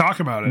 Let's talk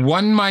about it.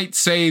 One might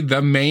say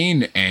the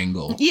main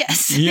angle.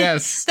 Yes.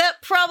 Yes.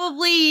 That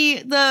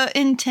probably the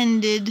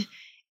intended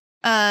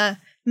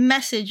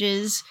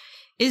messages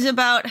is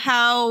about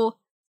how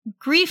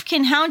grief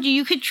can hound you.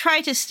 You could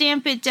try to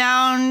stamp it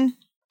down,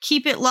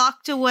 keep it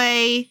locked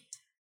away,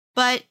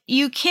 but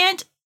you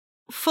can't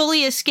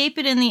fully escape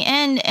it in the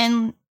end.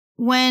 And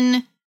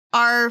when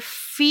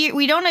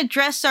we don't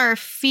address our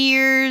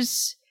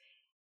fears,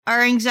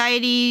 our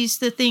anxieties,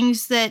 the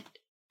things that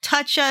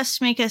touch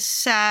us, make us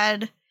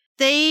sad,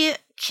 they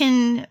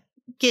can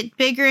get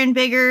bigger and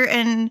bigger,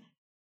 and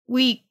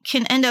we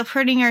can end up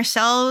hurting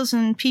ourselves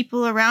and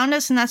people around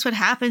us, and that's what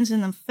happens in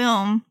the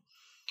film.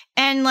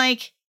 And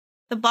like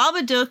the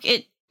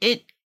Babadook,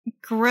 it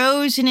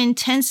grows in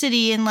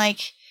intensity, and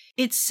like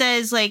it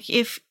says, like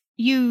if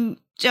you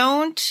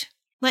don't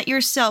let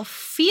yourself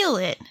feel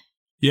it,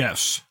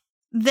 yes,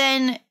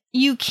 then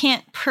you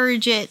can't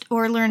purge it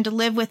or learn to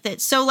live with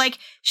it. So like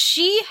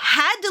she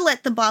had to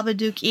let the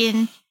Babadook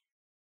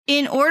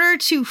in order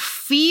to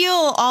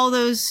feel all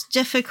those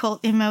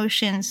difficult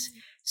emotions,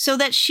 so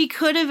that she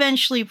could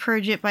eventually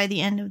purge it by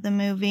the end of the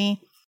movie.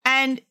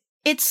 And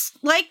it's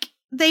like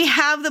they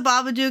have the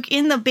Babadook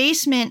in the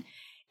basement.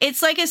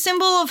 It's like a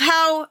symbol of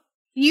how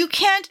you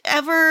can't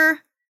ever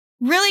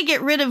really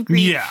get rid of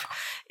grief. Yeah.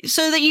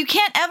 So that you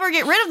can't ever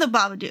get rid of the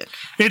Babadook.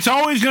 It's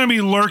always going to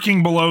be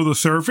lurking below the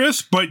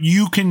surface, but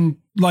you can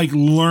like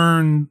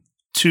learn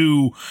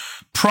to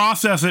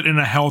process it in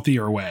a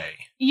healthier way.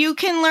 You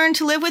can learn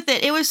to live with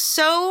it. It was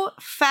so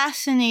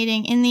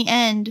fascinating in the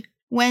end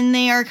when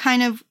they are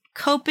kind of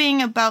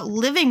coping about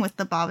living with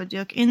the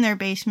Babadook in their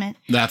basement.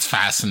 That's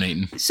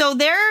fascinating. So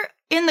they're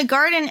in the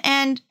garden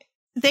and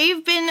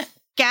they've been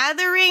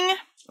gathering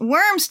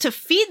worms to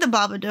feed the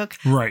Babadook.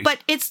 Right. But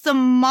it's the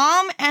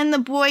mom and the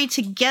boy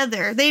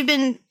together. They've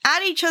been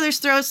at each other's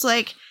throats,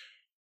 like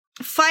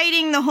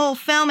fighting the whole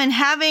film and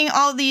having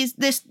all this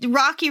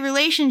rocky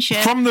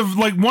relationship. From the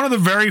like one of the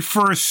very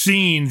first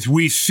scenes,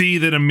 we see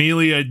that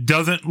Amelia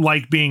doesn't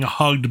like being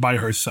hugged by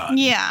her son.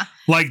 Yeah.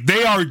 Like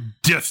they are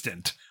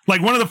distant.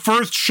 Like one of the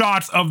first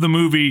shots of the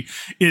movie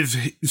is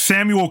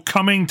Samuel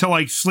coming to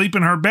like sleep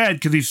in her bed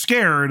because he's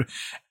scared,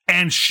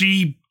 and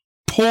she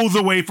pulls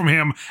away from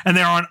him, and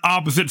they're on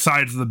opposite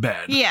sides of the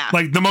bed. Yeah.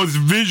 Like the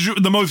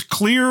most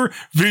clear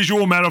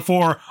visual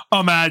metaphor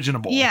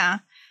imaginable. Yeah.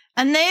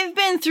 And they've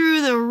been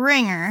through the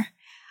ringer.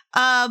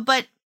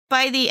 But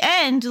by the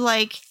end,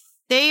 like,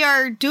 they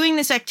are doing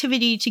this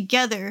activity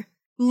together,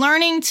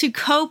 learning to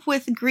cope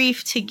with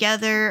grief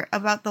together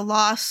about the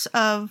loss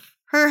of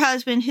her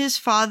husband, his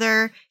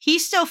father. He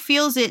still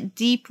feels it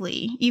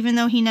deeply, even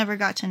though he never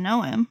got to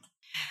know him.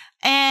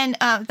 And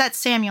that's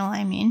Samuel,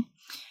 I mean.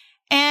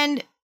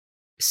 And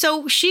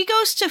so she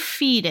goes to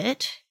feed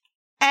it.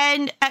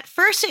 And at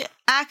first it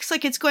acts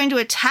like it's going to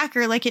attack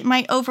her, like it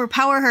might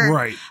overpower her.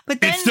 Right. But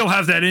then it still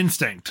has that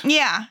instinct.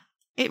 Yeah.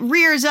 It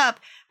rears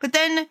up. But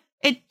then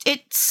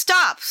it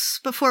stops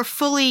before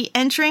fully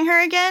entering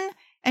her again.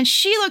 And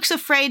she looks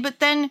afraid,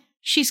 but then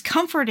she's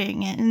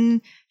comforting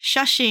and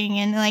shushing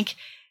and like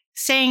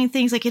saying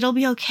things like, it'll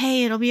be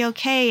okay,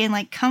 and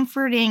like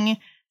comforting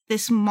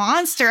this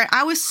monster.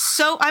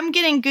 I'm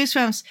getting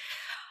goosebumps.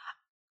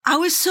 I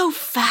was so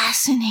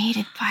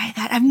fascinated by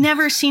that. I've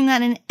never seen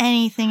that in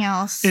anything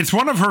else. It's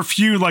one of her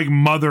few like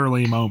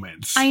motherly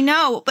moments. I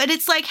know, but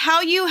it's like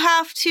how you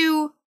have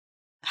to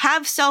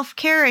have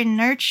self-care and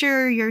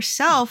nurture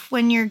yourself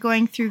when you're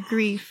going through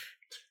grief.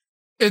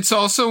 It's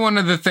also one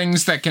of the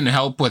things that can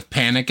help with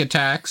panic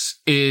attacks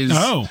is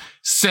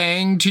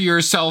saying to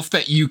yourself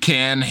that you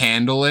can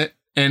handle it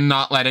and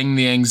not letting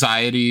the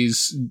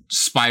anxieties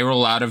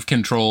spiral out of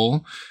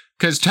control.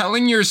 Because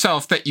telling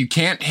yourself that you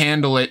can't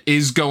handle it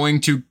is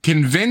going to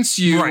convince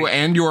you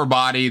and your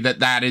body that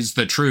that is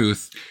the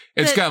truth.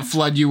 It's going to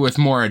flood you with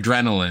more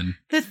adrenaline.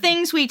 The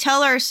things we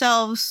tell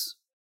ourselves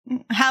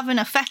have an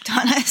effect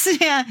on us.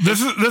 Yeah.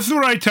 This is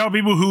what I tell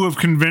people who have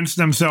convinced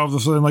themselves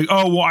of something like,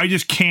 oh, well, I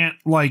just can't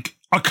like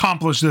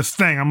accomplish this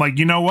thing. I'm like,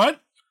 you know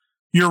what?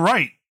 You're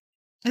right.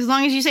 As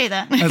long as you say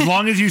that. As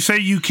long as you say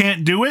you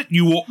can't do it,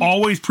 you will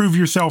always prove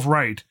yourself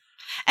right.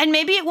 And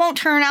maybe it won't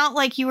turn out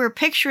like you were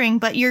picturing,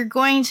 but you're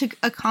going to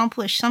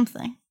accomplish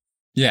something.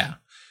 Yeah.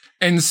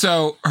 And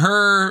so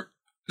her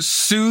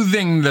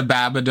soothing the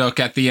Babadook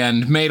at the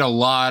end made a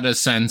lot of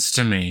sense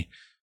to me.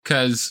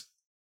 Because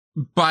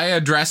by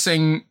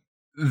addressing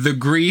the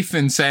grief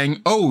and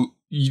saying, oh,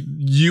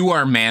 you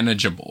are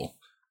manageable.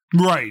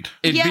 Right.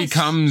 It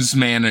becomes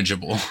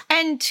manageable.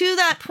 And to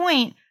that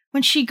point,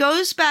 when she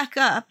goes back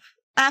up,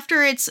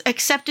 after it's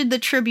accepted the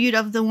tribute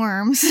of the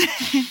worms,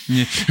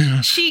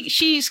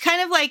 she's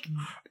kind of like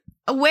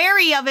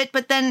wary of it,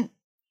 but then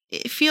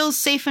it feels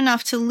safe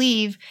enough to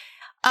leave.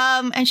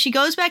 And she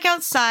goes back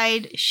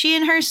outside. She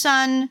and her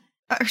son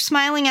are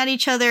smiling at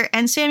each other,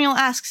 and Samuel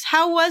asks,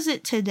 "How was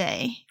it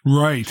today?"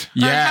 Right.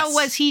 Yes. How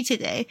was he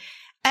today?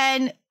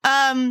 And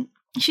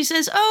she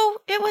says, "Oh,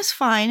 it was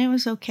fine. It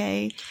was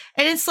okay."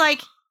 And it's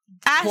like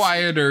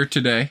quieter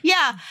today.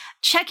 Yeah.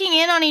 Checking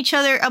in on each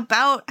other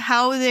about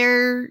how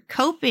they're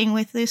coping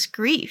with this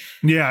grief.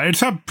 Yeah,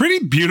 it's a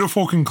pretty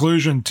beautiful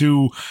conclusion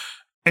to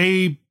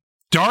a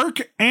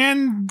dark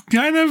and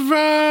kind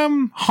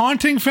of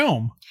haunting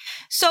film.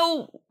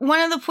 So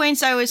one of the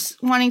points I was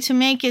wanting to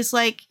make is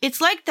like,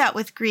 it's like that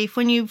with grief.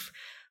 When you've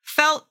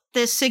felt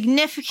this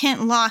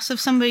significant loss of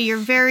somebody you're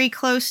very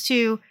close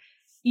to,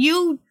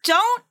 you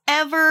don't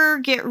ever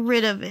get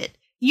rid of it.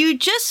 You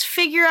just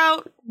figure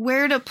out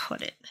where to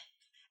put it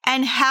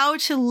and how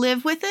to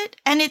live with it.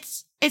 And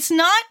it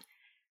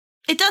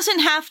doesn't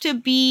have to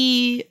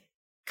be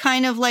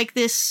kind of like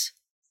this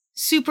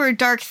super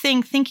dark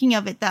thing thinking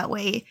of it that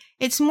way.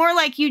 It's more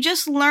like you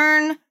just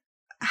learn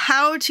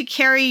how to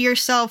carry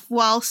yourself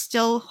while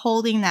still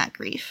holding that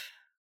grief.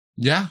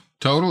 Yeah,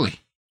 totally.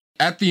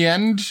 At the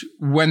end,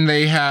 when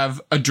they have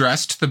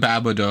addressed the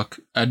Babadook,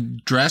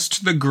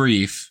 addressed the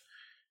grief,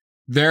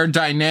 their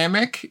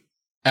dynamic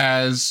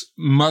as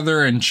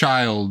mother and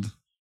child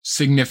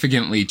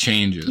significantly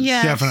changes.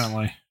 Yes.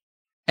 Definitely.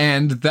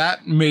 And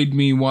that made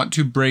me want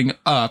to bring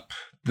up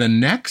the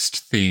next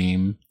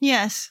theme.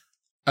 Yes.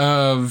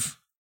 Of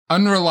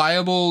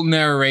unreliable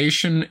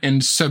narration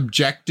and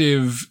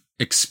subjective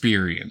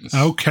experience.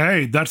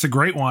 Okay, that's a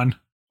great one.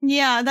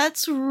 Yeah,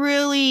 that's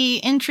really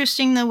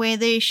interesting the way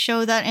they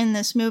show that in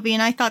this movie.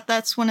 And I thought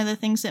that's one of the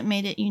things that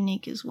made it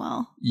unique as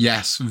well.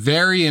 Yes,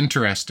 very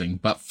interesting.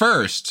 But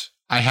first,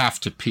 I have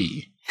to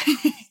pee.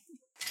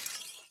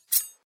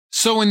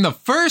 So in the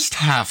first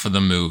half of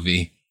the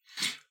movie,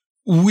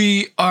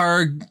 we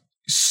are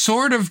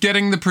sort of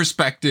getting the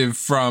perspective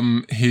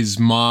from his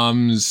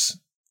mom's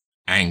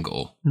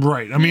angle.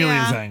 Right,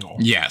 Amelia's angle.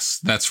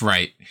 Yes, that's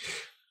right.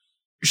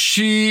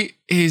 She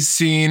is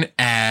seen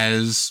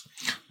as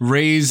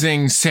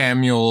raising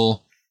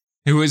Samuel,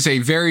 who is a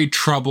very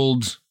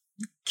troubled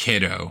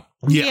kiddo.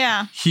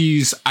 Yeah.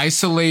 He's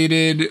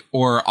isolated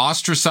or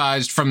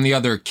ostracized from the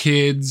other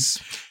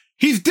kids.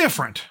 He's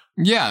different.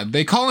 Yeah,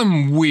 they call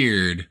him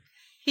weird.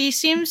 He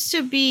seems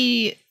to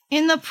be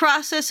in the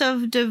process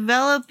of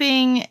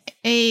developing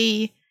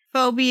a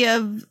phobia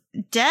of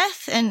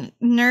death and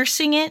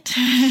nursing it.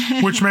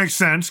 Which makes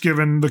sense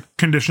given the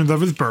conditions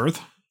of his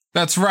birth.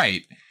 That's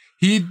right.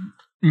 He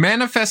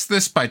manifests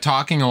this by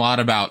talking a lot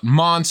about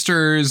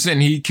monsters,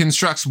 and he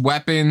constructs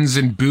weapons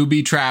and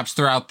booby traps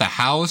throughout the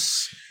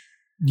house.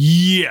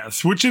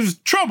 Yes, which is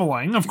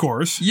troubling, of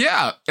course.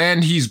 Yeah,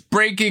 and he's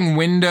breaking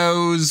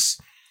windows,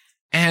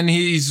 and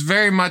he's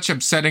very much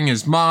upsetting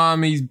his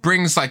mom. He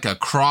brings like a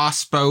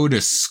crossbow to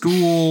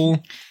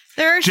school.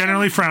 There are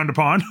generally frowned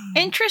upon.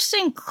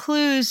 Interesting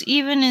clues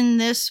even in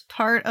this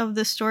part of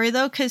the story,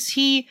 though, because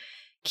he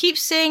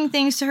keeps saying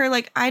things to her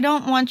like, I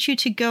don't want you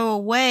to go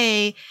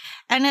away.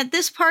 And at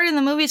this part in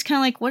the movie, it's kind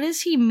of like, what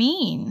does he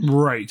mean?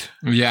 Right.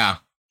 Yeah,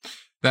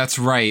 that's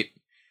right.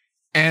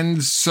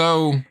 And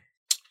so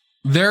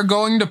they're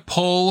going to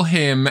pull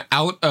him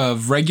out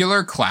of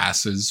regular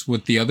classes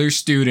with the other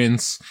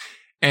students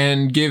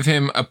and give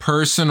him a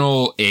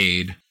personal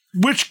aid.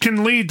 Which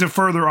can lead to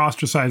further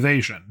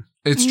ostracization.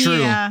 It's true.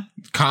 Yeah.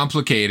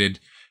 Complicated.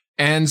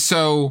 And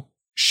so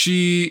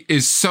she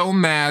is so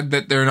mad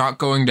that they're not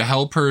going to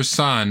help her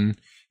son.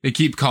 They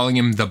keep calling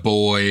him the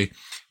boy,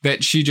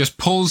 that she just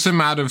pulls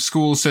him out of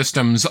school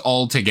systems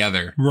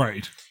altogether.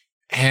 Right.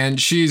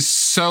 And she's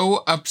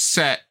so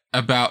upset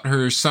about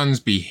her son's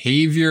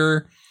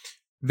behavior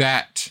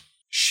that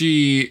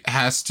she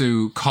has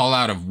to call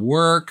out of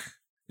work.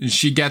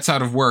 She gets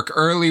out of work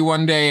early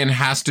one day and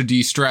has to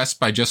de-stress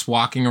by just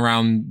walking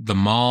around the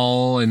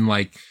mall and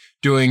like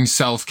doing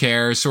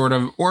self-care sort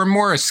of, or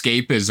more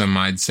escapism,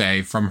 I'd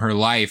say, from her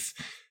life.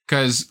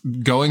 Because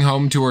going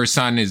home to her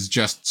son is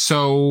just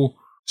so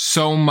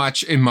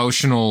much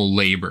emotional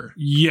labor.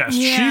 Yes.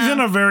 Yeah. She's in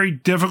a very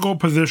difficult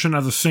position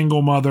as a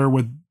single mother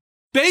with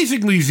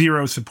basically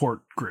zero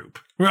support group,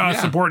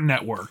 support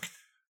network.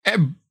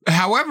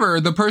 However,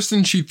 the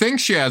person she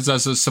thinks she has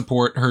as a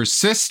support, her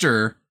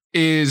sister,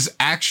 is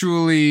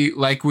actually,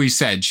 like we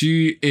said,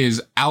 she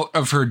is out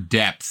of her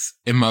depth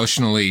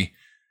emotionally.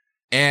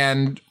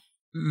 And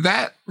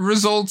that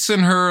results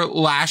in her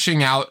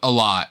lashing out a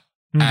lot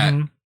at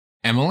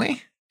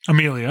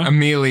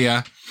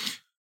Amelia.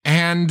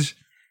 And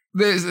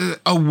there's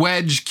a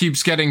wedge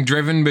keeps getting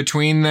driven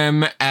between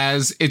them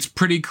as it's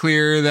pretty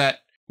clear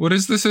that, what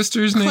is the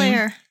sister's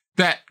name?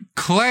 That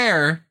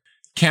Claire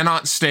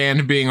cannot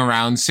stand being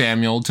around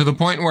Samuel, to the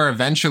point where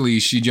eventually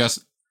she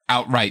just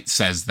outright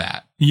says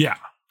that. Yeah.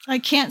 I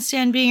can't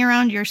stand being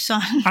around your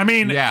son. I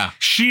mean,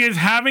 she is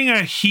having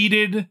a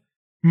heated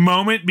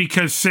moment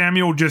because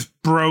Samuel just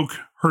broke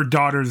her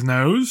daughter's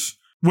nose,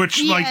 which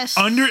we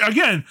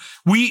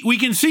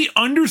can see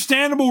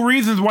understandable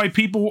reasons why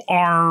people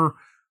are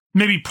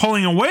maybe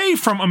pulling away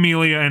from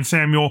Amelia and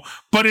Samuel,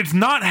 but it's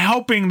not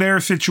helping their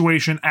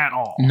situation at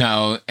all.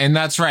 No, and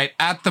that's right.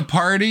 At the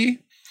party,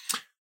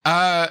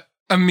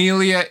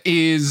 Amelia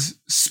is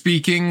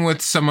speaking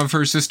with some of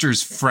her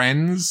sister's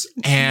friends,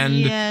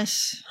 and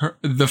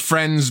the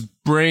friends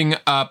bring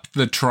up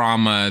the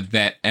trauma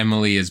that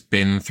Emily has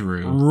been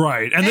through.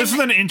 Right. And this is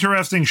an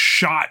interesting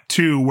shot,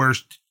 too, where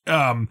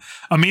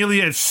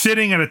Amelia is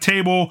sitting at a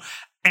table,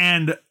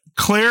 and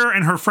Claire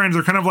and her friends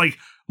are kind of like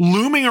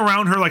looming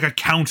around her like a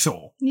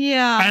council.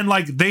 Yeah. And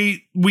like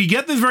we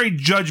get this very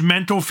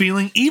judgmental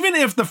feeling, even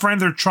if the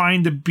friends are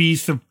trying to be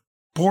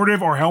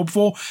supportive or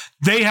helpful,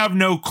 they have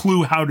no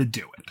clue how to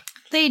do it.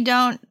 They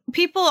don't.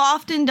 People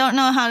often don't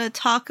know how to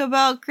talk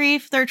about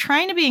grief. They're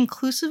trying to be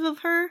inclusive of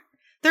her.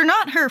 They're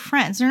not her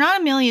friends. They're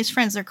not Amelia's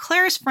friends. They're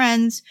Claire's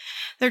friends.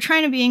 They're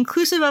trying to be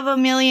inclusive of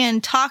Amelia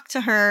and talk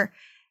to her.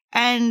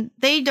 And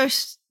they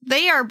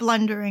are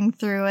blundering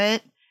through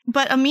it.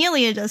 But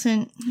Amelia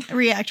doesn't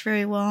react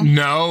very well.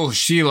 No,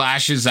 she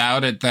lashes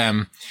out at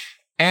them.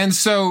 And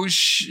so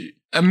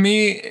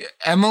Amelia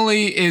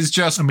is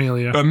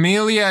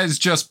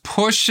just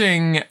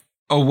pushing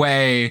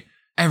away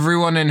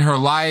everyone in her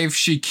life.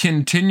 She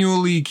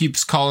continually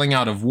keeps calling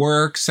out of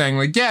work, saying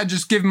like, yeah,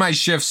 just give my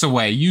shifts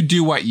away. You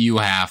do what you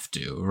have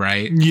to,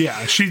 right?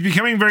 Yeah, she's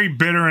becoming very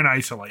bitter and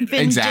isolated.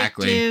 Vindictive.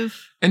 Exactly.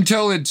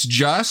 Until it's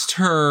just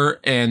her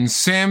and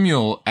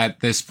Samuel at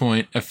this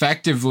point,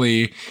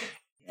 effectively.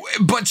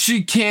 But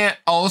she can't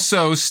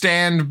also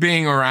stand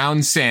being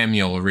around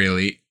Samuel,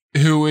 really,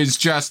 who is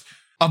just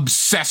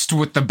obsessed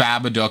with the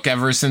Babadook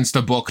ever since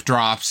the book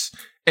drops.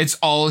 It's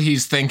all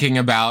he's thinking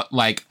about,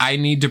 like, I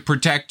need to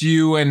protect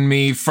you and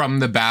me from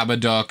the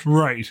Babadook.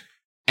 Right.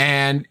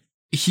 And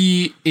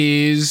he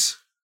is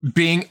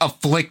being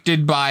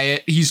afflicted by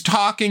it. He's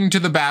talking to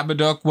the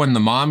Babadook when the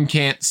mom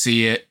can't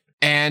see it.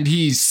 And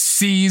he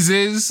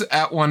seizes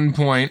at one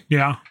point.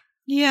 Yeah.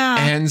 Yeah.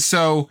 And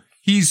so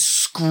he's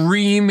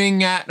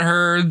screaming at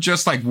her,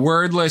 just like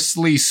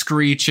wordlessly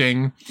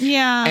screeching.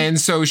 Yeah. And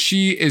so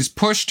she is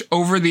pushed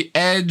over the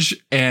edge,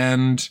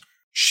 and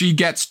she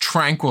gets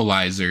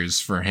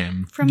tranquilizers for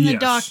him. From the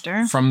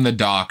doctor. From the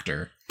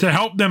doctor. To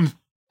help them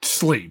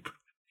sleep.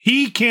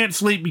 He can't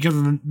sleep because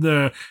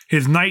of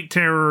his night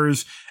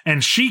terrors,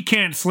 and she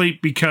can't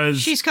sleep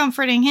because she's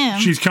comforting him.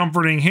 She's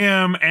comforting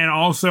him, and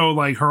also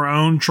like her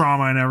own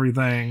trauma and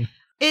everything.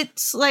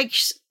 It's like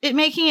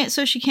making it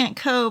so she can't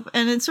cope,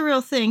 and it's a real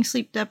thing,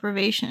 sleep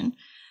deprivation.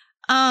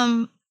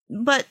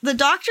 But the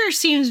doctor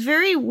seems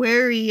very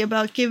wary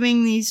about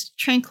giving these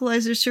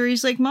tranquilizers to her.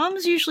 He's like,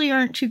 moms usually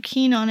aren't too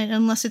keen on it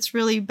unless it's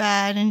really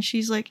bad. And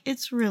she's like,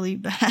 it's really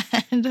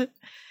bad.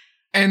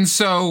 And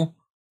so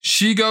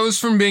she goes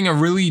from being a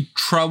really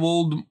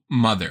troubled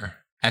mother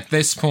at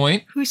this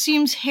point, who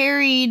seems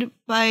harried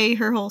by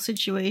her whole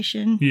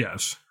situation.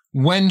 Yes.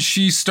 When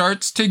she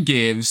starts to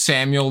give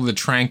Samuel the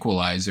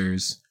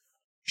tranquilizers,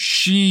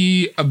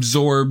 she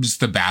absorbs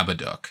the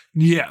Babadook.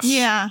 Yes.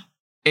 Yeah.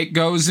 It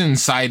goes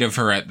inside of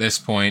her at this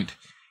point,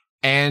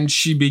 and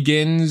she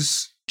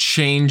begins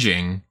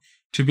changing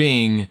to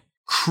being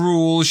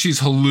cruel.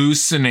 She's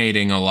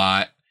hallucinating a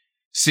lot,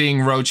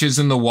 seeing roaches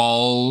in the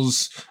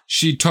walls.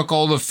 She took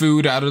all the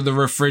food out of the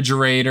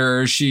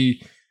refrigerator.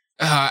 She,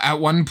 at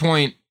one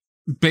point,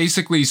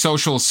 basically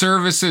social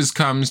services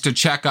comes to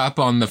check up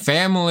on the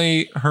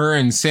family, her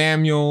and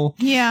Samuel.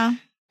 Yeah.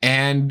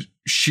 And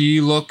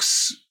she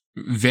looks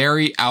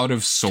very out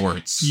of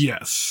sorts.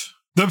 Yes.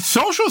 The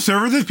social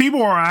services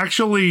people are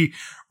actually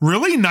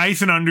really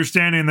nice and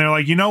understanding. They're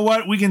like, you know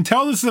what? We can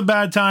tell this is a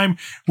bad time.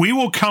 We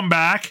will come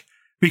back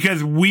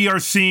because we are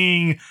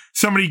seeing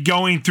somebody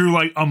going through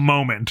like a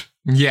moment.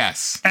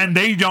 Yes. And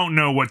they don't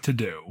know what to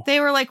do. They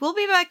were like, we'll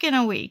be back in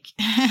a week.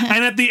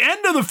 And at the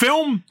end of the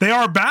film, they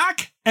are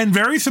back and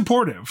very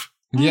supportive.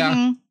 Yeah.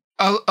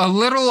 Mm-hmm. A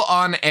little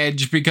on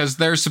edge because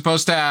they're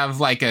supposed to have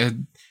like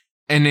an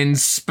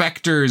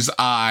inspector's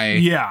eye.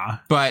 Yeah.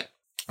 But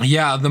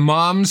yeah, the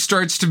mom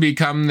starts to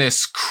become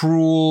this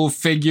cruel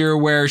figure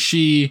where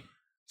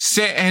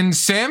and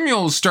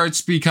Samuel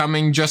starts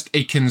becoming just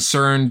a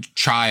concerned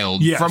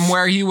child. Yes. From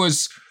where he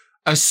was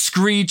a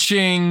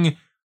screeching,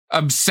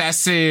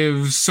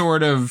 obsessive,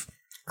 sort of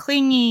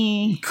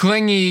clingy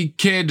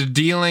kid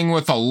dealing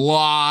with a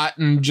lot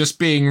and just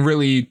being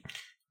really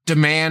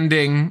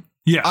demanding,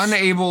 yes,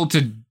 unable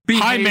to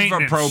behave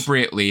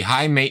appropriately,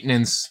 high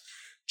maintenance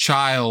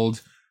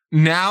child.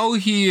 Now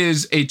he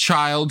is a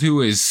child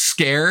who is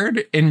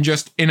scared and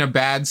just in a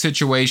bad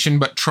situation,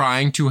 but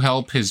trying to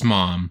help his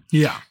mom.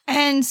 Yeah.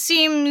 And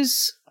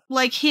seems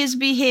like his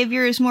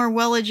behavior is more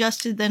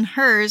well-adjusted than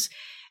hers.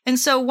 And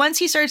so once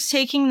he starts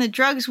taking the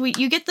drugs,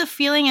 you get the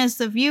feeling as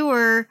the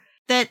viewer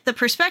that the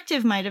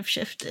perspective might have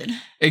shifted.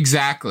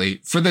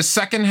 Exactly. For the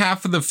second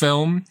half of the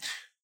film,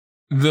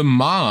 the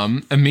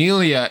mom,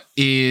 Amelia,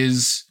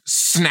 is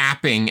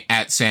snapping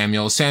at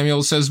Samuel.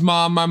 Samuel says,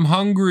 Mom, I'm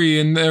hungry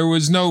and there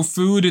was no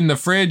food in the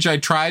fridge. I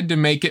tried to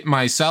make it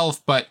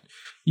myself, but,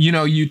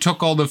 you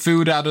took all the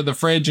food out of the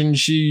fridge. And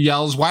she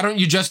yells, why don't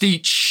you just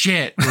eat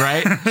shit,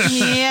 right?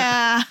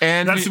 Yeah.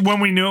 And that's when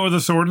we knew it was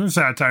a sword and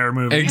satire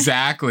movie.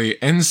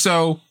 Exactly. And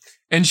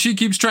she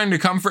keeps trying to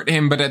comfort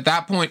him, but at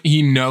that point,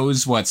 he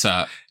knows what's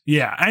up.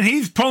 Yeah, and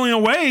he's pulling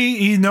away.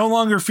 He no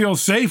longer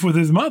feels safe with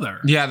his mother.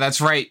 Yeah, that's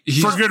right.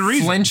 He for good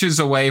reason. Flinches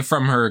away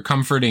from her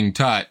comforting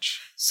touch.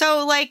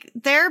 So,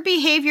 their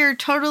behavior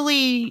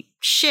totally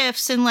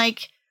shifts, and,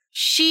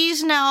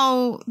 she's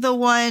now the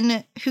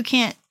one who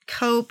can't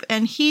cope,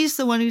 and he's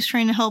the one who's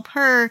trying to help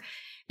her.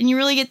 And you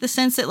really get the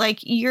sense that,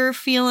 you're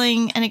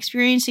feeling and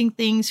experiencing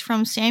things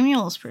from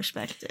Samuel's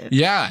perspective.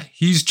 Yeah,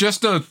 he's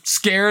just a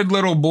scared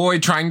little boy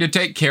trying to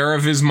take care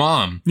of his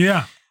mom.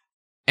 Yeah.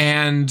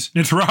 And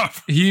it's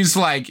rough. He's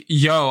like,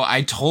 yo,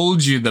 I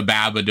told you the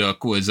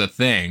Babadook was a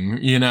thing,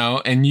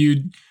 and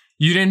you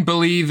didn't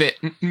believe it,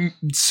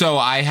 so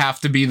I have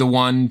to be the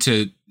one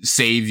to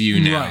save you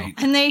now. Right.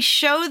 And they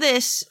show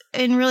this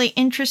in really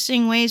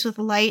interesting ways with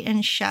light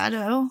and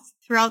shadow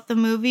throughout the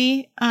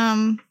movie.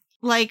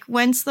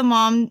 Once the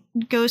mom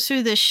goes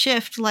through this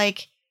shift,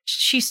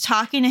 she's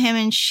talking to him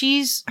and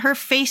her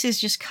face is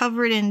just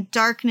covered in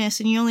darkness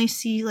and you only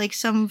see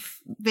some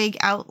vague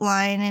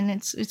outline and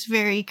it's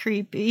very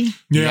creepy.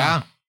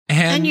 Yeah.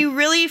 And you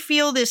really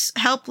feel this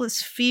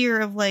helpless fear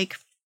of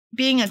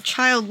being a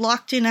child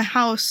locked in a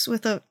house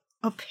with a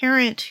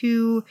parent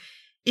who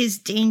is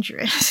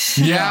dangerous.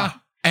 Yeah.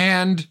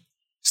 And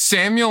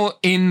Samuel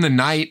in the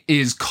night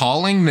is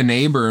calling the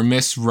neighbor,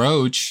 Miss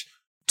Roach,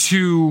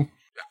 to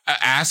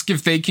ask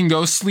if they can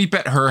go sleep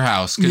at her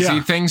house because he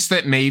thinks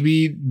that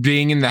maybe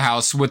being in the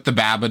house with the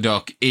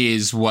Babadook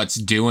is what's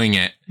doing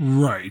it.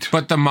 Right.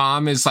 But the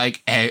mom is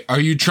like, hey, are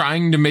you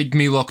trying to make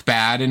me look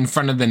bad in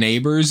front of the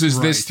neighbors? Is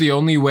this the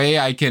only way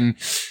I can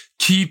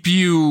keep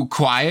you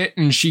quiet?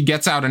 And she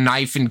gets out a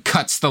knife and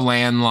cuts the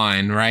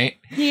landline, right?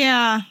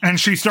 Yeah. And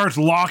she starts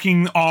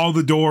locking all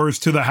the doors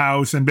to the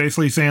house and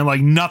basically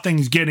saying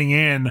nothing's getting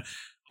in.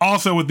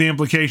 Also with the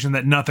implication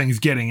that nothing's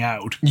getting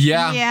out.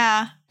 Yeah.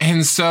 Yeah.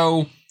 And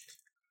so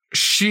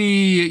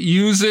she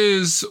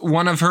uses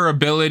one of her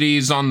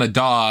abilities on the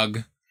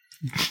dog,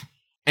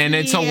 and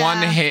it's a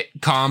one-hit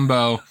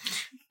combo.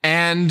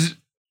 And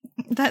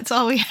that's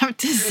all we have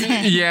to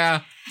say.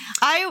 Yeah.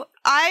 I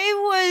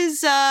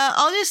was,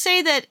 I'll just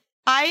say that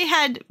I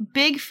had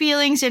big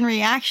feelings and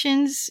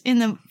reactions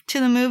to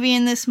the movie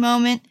in this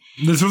moment.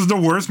 This was the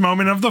worst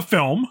moment of the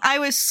film. I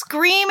was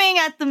screaming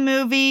at the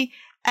movie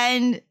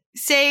and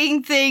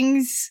saying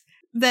things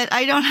that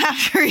I don't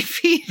have to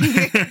repeat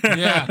here.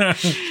 Yeah.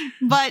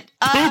 But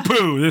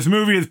poo-poo. This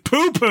movie is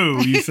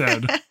poo-poo, you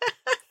said.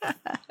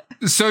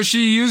 So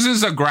she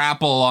uses a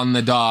grapple on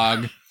the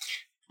dog.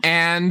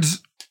 And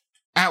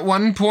at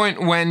one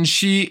point when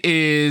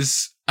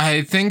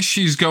I think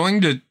she's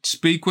going to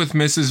speak with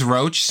Mrs.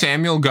 Roach,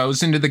 Samuel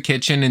goes into the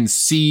kitchen and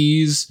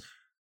sees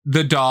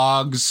the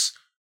dog's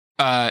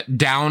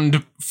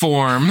downed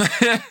form.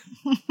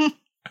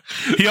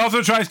 He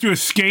also tries to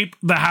escape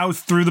the house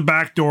through the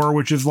back door,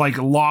 which is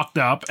locked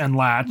up and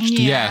latched. Yeah.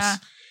 Yes.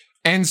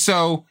 And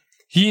so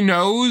he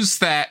knows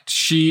that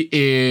she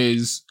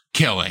is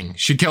killing.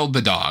 She killed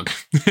the dog.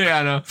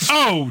 Yeah, no.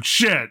 Oh,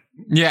 shit.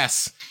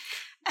 Yes.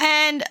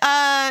 And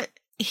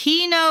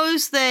he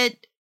knows that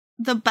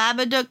the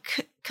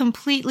Babadook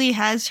completely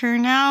has her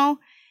now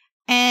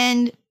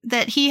and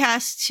that he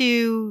has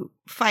to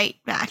fight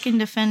back and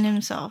defend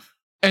himself.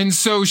 And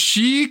so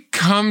she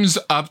comes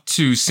up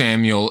to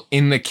Samuel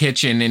in the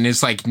kitchen and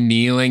is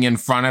kneeling in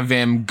front of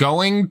him,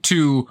 going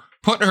to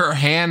put her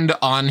hand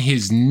on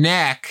his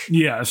neck.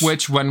 Yes.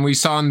 Which when we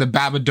saw in the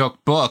Babadook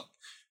book,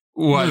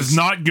 was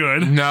not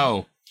good.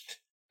 No.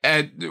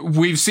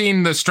 We've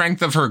seen the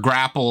strength of her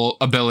grapple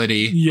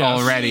ability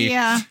already.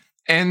 Yeah.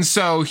 And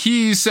so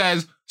he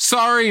says,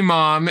 "Sorry,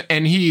 Mom,"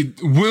 and he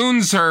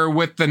wounds her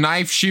with the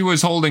knife she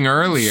was holding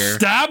earlier.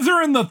 Stabs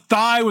her in the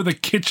thigh with a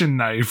kitchen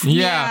knife.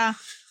 Yeah.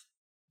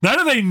 That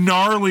is a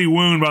gnarly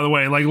wound, by the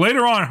way. Like,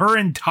 later on, her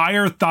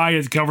entire thigh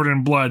is covered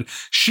in blood.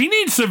 She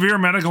needs severe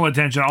medical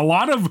attention. A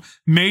lot of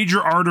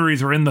major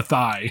arteries are in the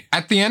thigh.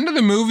 At the end of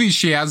the movie,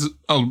 she has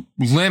a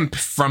limp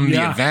from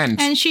the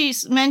event. And she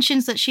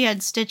mentions that she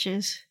had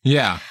stitches.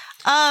 Yeah.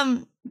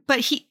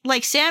 But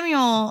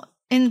Samuel,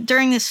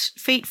 during this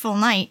fateful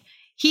night,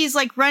 he's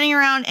like running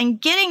around and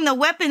getting the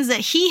weapons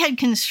that he had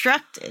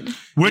constructed.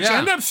 Which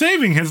end up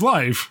saving his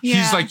life. Yeah.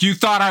 He's like, "You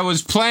thought I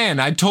was playing.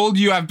 I told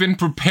you I've been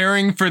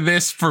preparing for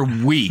this for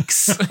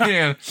weeks."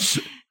 Yeah.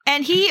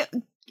 And he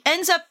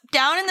ends up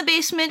down in the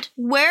basement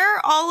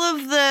where all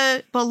of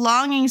the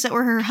belongings that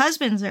were her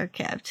husband's are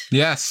kept.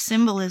 Yes.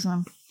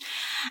 Symbolism.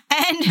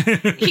 And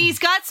he's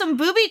got some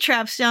booby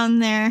traps down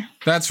there.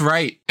 That's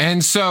right.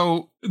 And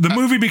so the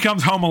movie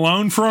becomes Home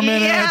Alone for a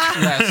minute.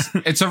 Yeah. Yes.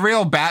 It's a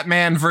real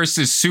Batman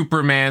versus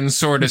Superman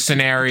sort of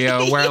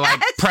scenario where like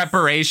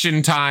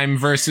preparation time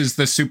versus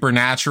the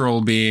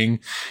supernatural being.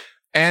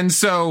 And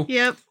so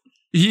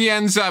he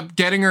ends up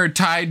getting her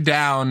tied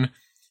down.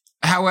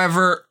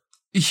 However,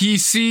 he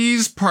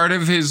sees part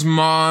of his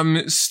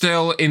mom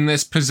still in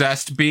this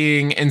possessed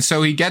being. And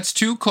so he gets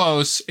too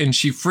close and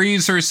she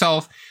frees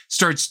herself,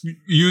 starts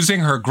using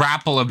her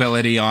grapple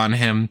ability on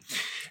him.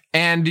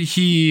 And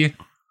he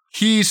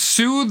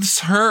soothes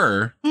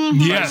her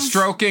by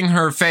stroking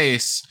her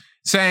face,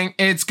 saying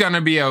it's going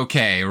to be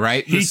okay,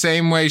 right? The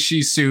same way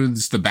she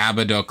soothes the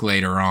Babadook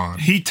later on.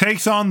 He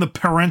takes on the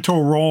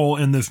parental role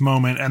in this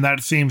moment, and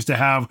that seems to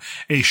have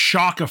a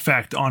shock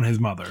effect on his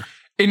mother.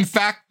 In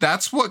fact,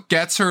 that's what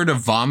gets her to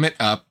vomit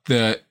up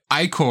the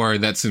ichor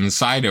that's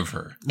inside of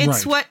her.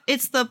 It's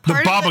the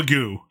part the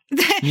Babadook.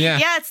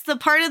 It's the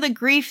part of the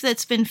grief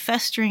that's been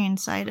festering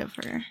inside of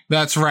her.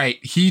 That's right.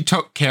 He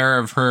took care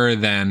of her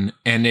then,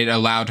 and it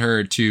allowed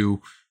her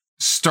to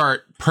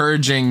start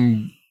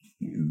purging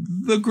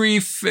the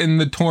grief and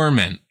the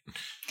torment.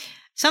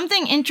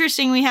 Something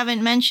interesting we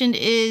haven't mentioned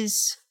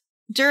is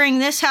during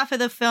this half of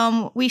the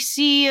film, we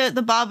see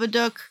the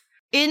Babadook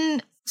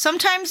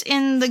sometimes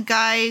in the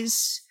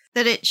guise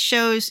that it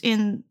shows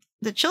in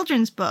the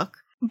children's book,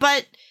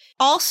 but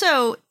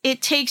also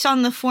it takes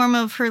on the form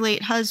of her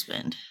late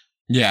husband.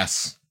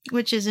 Yes.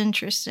 Which is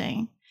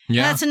interesting.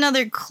 Yeah. And that's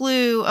another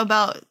clue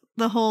about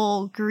the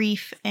whole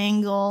grief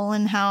angle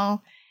and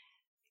how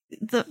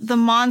the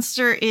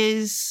monster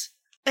is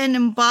an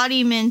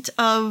embodiment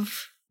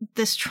of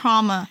this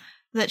trauma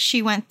that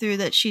she went through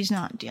that she's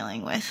not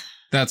dealing with.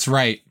 That's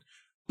right.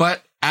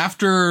 But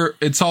after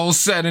it's all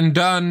said and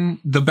done,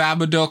 the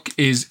Babadook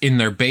is in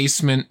their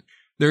basement.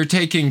 They're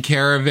taking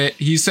care of it.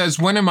 He says,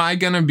 "When am I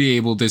going to be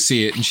able to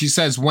see it?" And she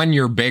says, "When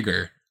you're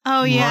bigger."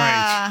 Oh,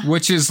 yeah. Right.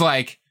 Which is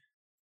like,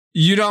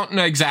 you don't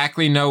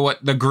exactly know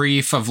what the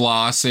grief of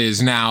loss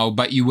is now,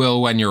 but you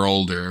will when you're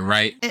older,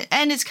 right?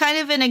 And it's kind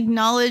of an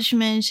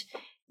acknowledgement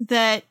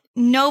that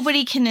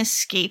nobody can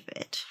escape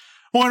it.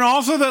 Well, and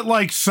also that,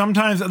 like,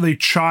 sometimes as a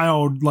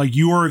child, like,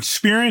 you are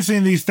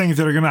experiencing these things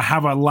that are going to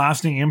have a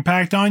lasting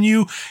impact on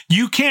you.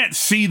 You can't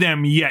see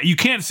them yet. You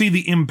can't see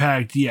the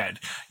impact yet.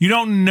 You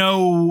don't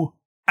know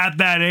at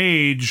that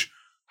age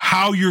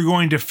how you're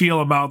going to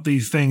feel about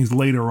these things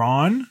later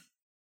on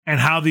and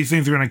how these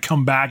things are going to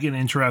come back in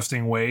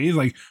interesting ways,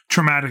 like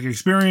traumatic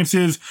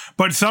experiences.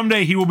 But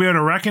someday he will be able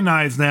to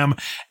recognize them.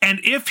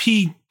 And if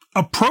he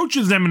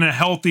approaches them in a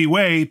healthy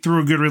way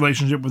through a good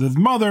relationship with his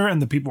mother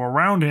and the people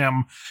around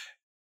him,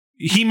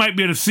 he might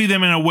be able to see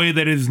them in a way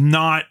that is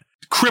not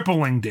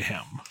crippling to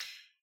him.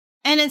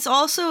 And it's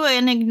also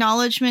an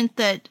acknowledgement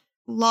that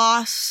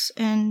loss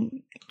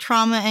and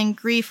trauma and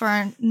grief are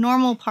a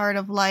normal part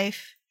of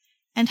life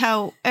and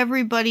how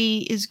everybody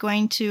is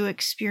going to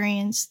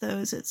experience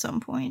those at some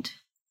point.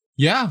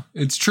 Yeah,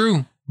 it's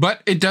true.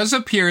 But it does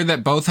appear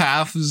that both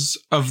halves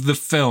of the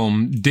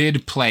film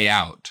did play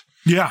out.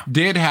 Yeah.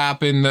 Did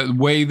happen the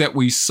way that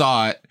we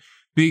saw it,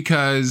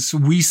 because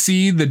we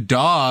see the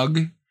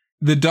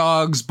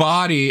dog's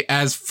body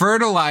as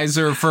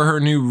fertilizer for her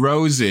new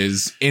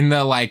roses in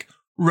the like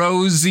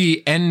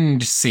rosy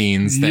end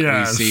scenes that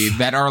we see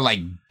that are like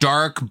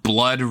dark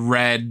blood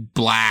red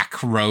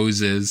black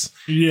roses.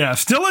 Yeah,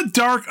 still a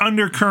dark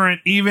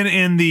undercurrent even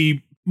in the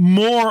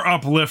more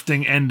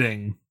uplifting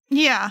ending.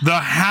 Yeah. The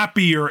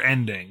happier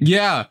ending.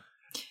 Yeah.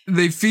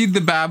 They feed the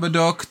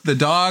Babadook. The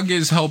dog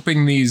is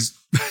helping these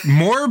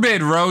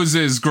morbid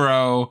roses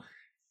grow.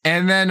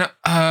 And then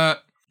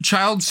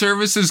Child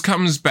Services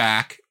comes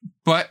back.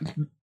 But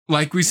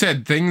like we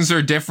said, things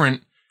are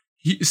different.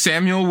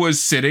 Samuel was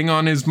sitting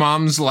on his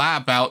mom's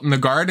lap out in the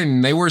garden.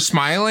 And they were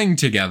smiling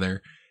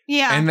together.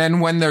 Yeah. And then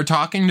when they're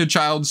talking to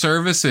Child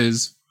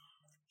Services,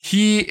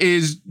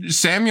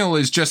 Samuel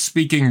is just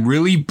speaking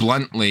really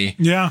bluntly.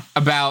 Yeah.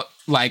 About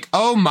like,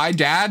 oh, my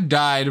dad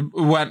died,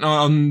 went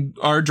on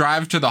our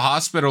drive to the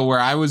hospital where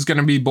I was going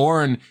to be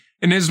born.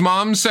 And his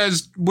mom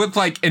says with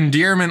like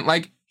endearment,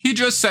 like, he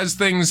just says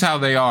things how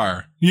they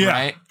are. Yeah.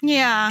 Right?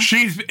 Yeah.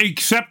 She's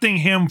accepting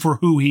him for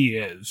who he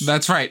is.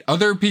 That's right.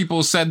 Other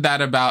people said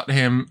that about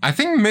him. I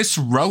think Miss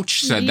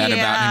Roach said that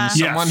about him.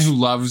 Someone who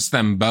loves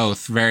them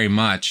both very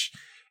much.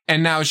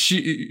 And now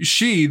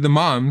she, the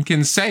mom,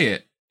 can say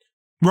it.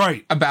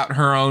 Right. About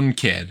her own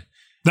kid.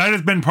 That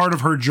has been part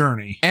of her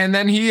journey. And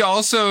then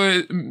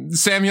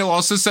Samuel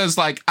also says,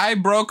 like, I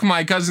broke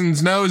my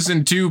cousin's nose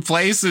in 2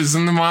 places.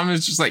 And the mom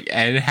is just like,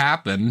 it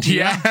happened.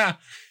 Yeah.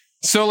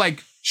 So,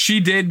 like, she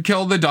did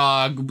kill the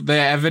dog. The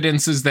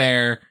evidence is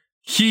there.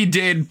 He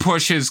did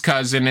push his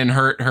cousin and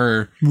hurt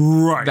her.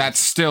 Right. That's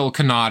still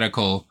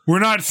canonical. We're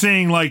not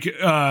seeing, like,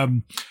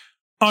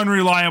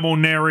 unreliable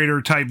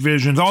narrator type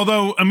visions,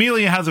 although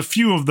Amelia has a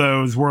few of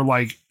those where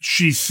like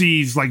she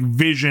sees like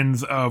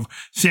visions of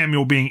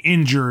Samuel being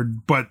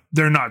injured, but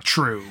they're not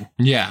true.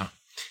 Yeah.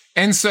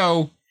 And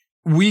so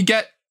we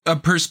get a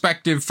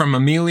perspective from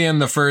Amelia in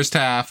the first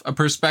half, a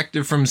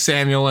perspective from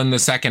Samuel in the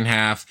second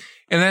half,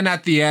 and then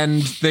at the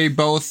end they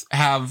both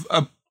have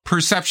a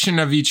perception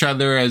of each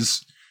other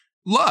as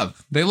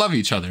love. They love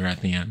each other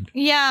at the end.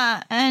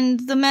 Yeah,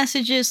 and the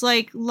message is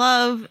like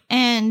love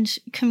and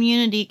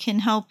community can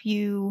help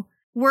you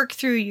work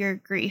through your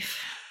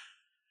grief.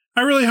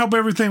 I really hope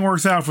everything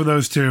works out for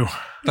those two.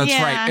 That's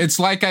right. It's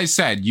like I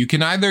said, you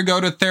can either go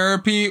to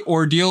therapy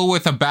or deal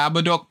with a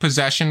Babadook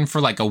possession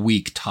for like a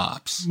week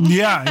tops.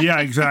 Yeah,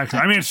 exactly.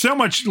 I mean, it's so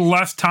much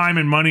less time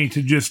and money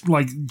to just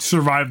like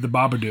survive the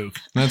Babadook.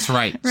 That's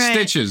right.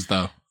 Stitches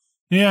though.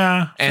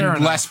 Yeah.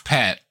 And less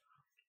pet.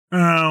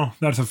 Oh,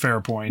 that's a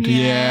fair point.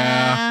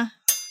 Yeah.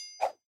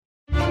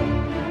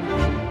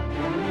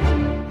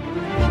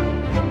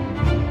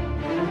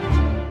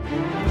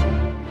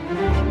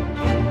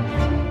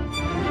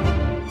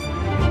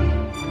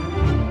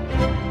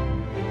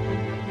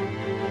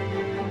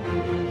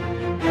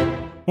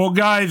 Well,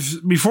 guys,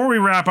 before we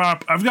wrap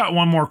up, I've got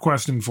one more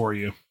question for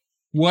you.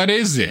 What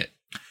is it?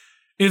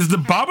 Is the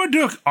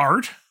Babadook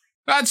art?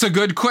 That's a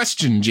good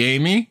question,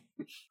 Jamie.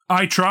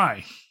 I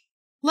try.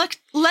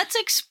 Let's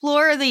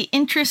explore the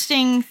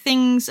interesting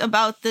things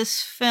about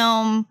this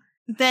film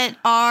that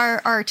are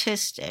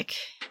artistic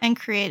and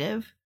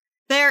creative.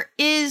 There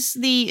is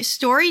the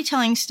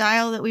storytelling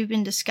style that we've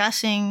been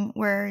discussing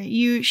where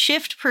you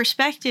shift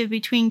perspective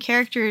between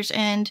characters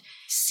and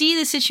see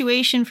the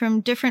situation from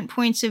different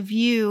points of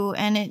view,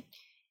 and it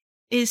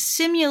is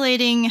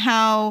simulating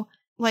how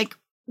like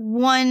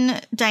one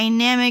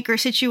dynamic or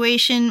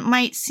situation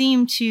might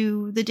seem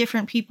to the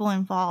different people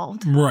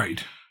involved.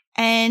 Right.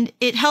 And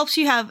it helps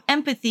you have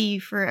empathy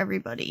for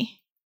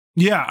everybody.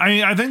 Yeah,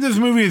 I think this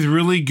movie is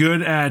really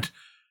good at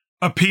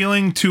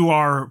appealing to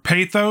our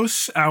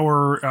pathos,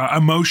 our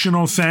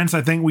emotional sense.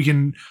 I think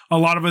a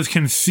lot of us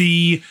can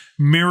see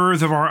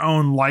mirrors of our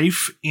own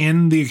life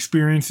in the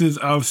experiences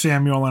of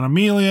Samuel and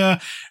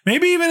Amelia,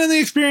 maybe even in the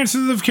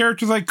experiences of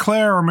characters like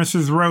Claire or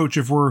Mrs. Roach.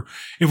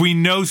 If we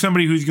know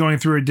somebody who's going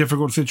through a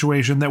difficult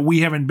situation that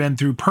we haven't been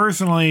through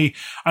personally,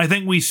 I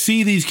think we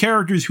see these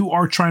characters who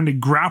are trying to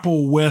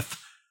grapple with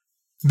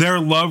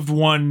their loved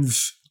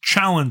ones'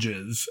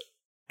 challenges.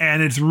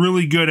 And it's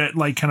really good at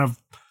like kind of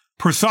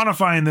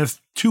personifying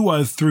this to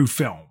us through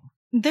film.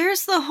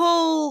 There's the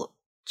whole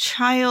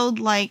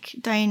childlike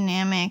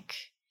dynamic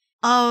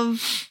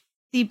of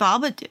the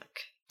Babadook.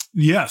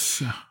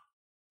 Yes.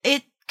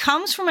 It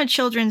comes from a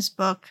children's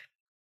book.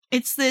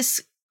 It's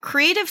this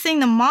creative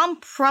thing the mom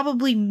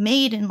probably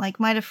made and like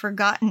might have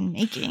forgotten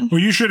making.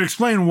 Well, you should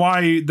explain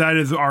why that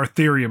is our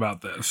theory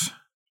about this.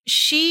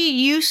 She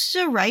used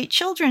to write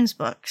children's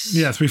books.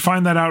 Yes, we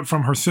find that out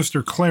from her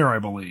sister Claire, I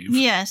believe.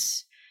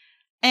 Yes.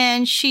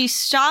 And she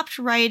stopped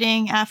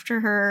writing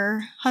after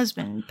her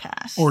husband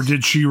passed. Or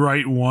did she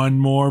write one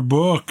more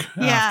book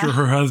after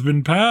her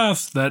husband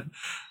passed? That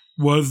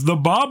was the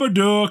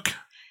Babadook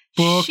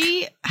book.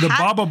 The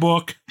Baba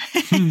book.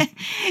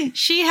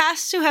 She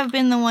has to have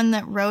been the one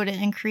that wrote it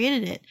and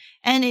created it.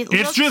 And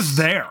it's just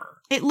there.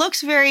 It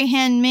looks very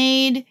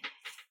handmade.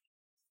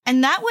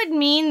 And that would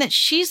mean that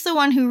she's the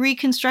one who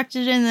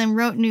reconstructed it and then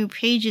wrote new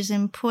pages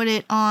and put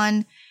it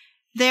on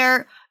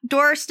their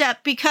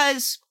doorstep,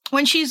 because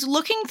when she's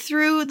looking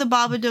through the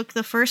Babadook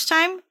the first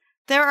time,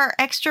 there are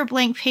extra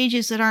blank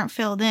pages that aren't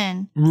filled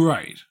in.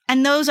 Right.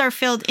 And those are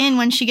filled in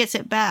when she gets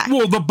it back.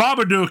 Well, the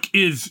Babadook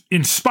is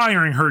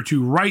inspiring her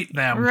to write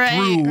them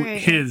through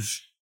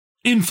his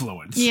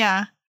influence.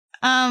 Yeah.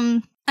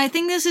 I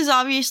think this is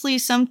obviously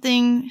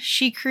something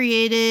she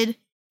created,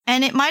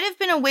 and it might have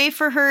been a way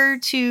for her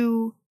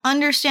to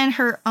understand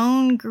her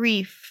own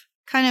grief,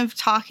 kind of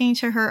talking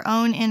to her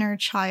own inner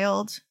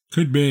child.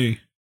 Could be.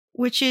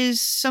 Which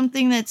is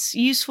something that's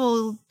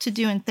useful to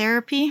do in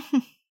therapy.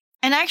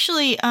 And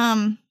actually,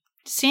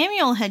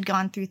 Samuel had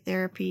gone through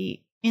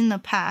therapy in the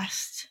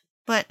past,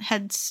 but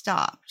had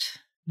stopped.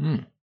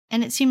 And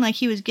it seemed like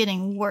he was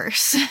getting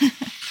worse.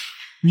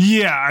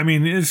 Yeah, I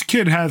mean, this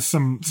kid has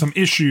some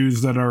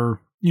issues that are,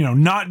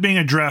 not being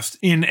addressed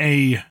in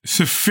a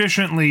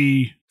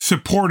sufficiently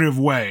supportive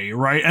way,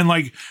 right? And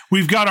like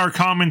we've got our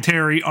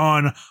commentary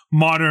on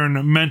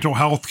modern mental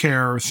health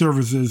care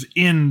services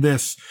in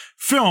this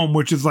film,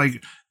 which is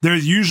like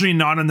there's usually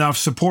not enough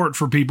support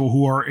for people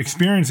who are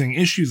experiencing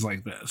issues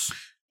like this.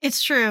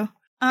 It's true.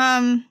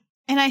 And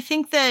I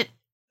think that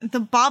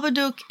the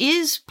Babadook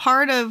is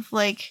part of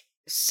like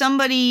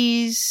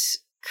somebody's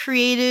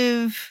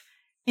creative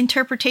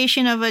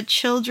interpretation of a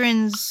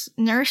children's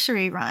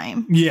nursery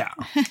rhyme. Yeah.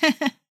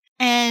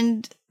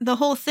 And the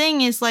whole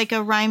thing is like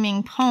a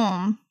rhyming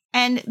poem.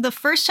 And the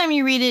first time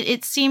you read it,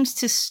 it seems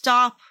to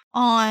stop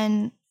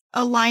on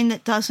a line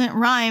that doesn't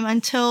rhyme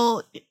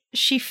until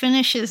she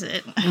finishes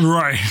it.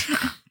 Right.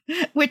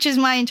 Which is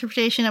my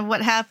interpretation of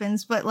what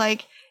happens. But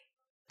like,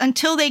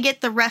 until they get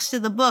the rest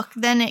of the book,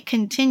 then it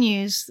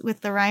continues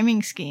with the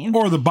rhyming scheme.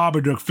 Or the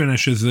Babadook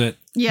finishes it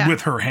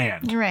with her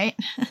hand. Right.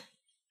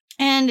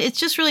 And it's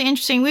just really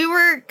interesting. We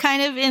were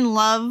kind of in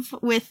love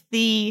with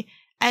the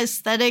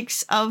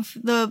aesthetics of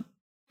the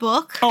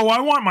book. Oh,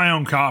 I want my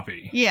own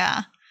copy.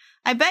 Yeah.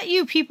 I bet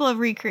you people have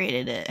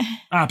recreated it.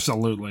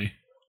 Absolutely.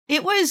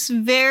 It was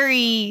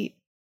very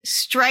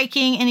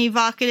striking and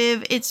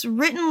evocative. It's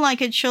written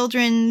like a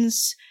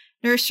children's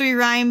nursery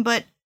rhyme,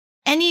 but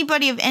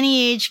anybody of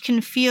any age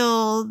can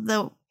feel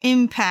the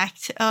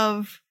impact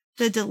of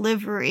the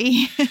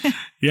delivery.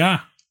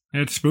 Yeah,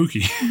 it's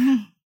spooky.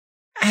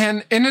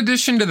 And in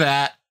addition to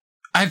that,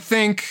 I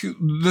think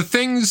the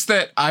things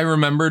that I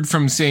remembered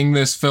from seeing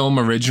this film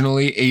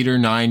originally 8 or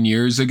 9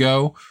 years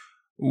ago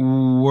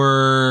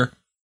were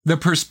the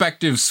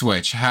perspective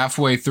switch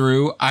halfway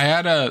through. I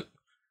had a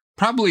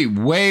probably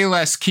way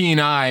less keen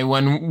eye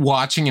when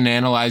watching and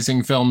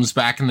analyzing films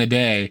back in the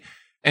day.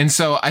 And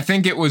so I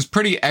think it was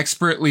pretty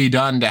expertly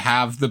done to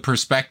have the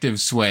perspective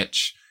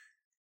switch,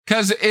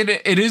 because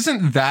it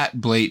isn't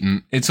that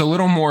blatant. It's a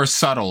little more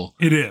subtle.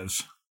 It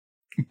is.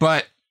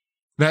 But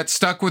that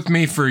stuck with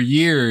me for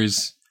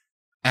years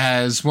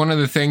as one of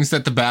the things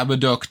that the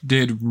Babadook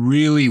did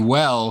really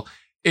well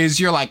is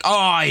you're like, oh,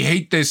 I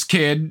hate this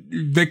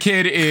kid. The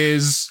kid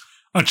is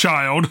a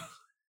child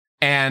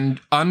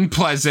and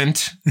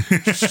unpleasant.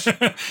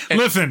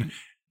 Listen,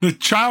 the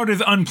child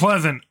is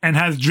unpleasant and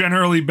has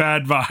generally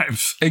bad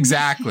vibes.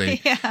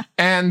 Exactly. Yeah.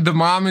 And the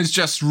mom is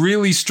just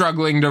really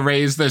struggling to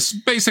raise this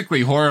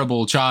basically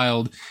horrible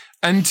child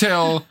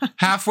until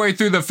halfway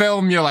through the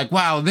film, you're like,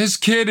 wow, this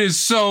kid is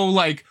so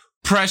like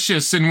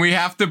precious and we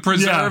have to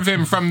preserve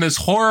him from this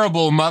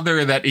horrible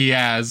mother that he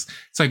has.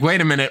 It's like,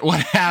 wait a minute,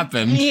 what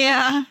happened?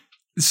 Yeah.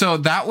 So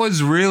that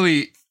was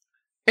really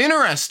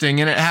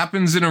interesting, and it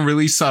happens in a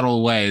really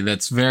subtle way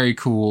that's very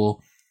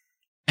cool.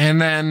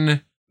 And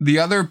then the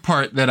other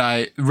part that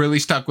I really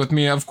stuck with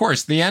me, of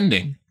course, the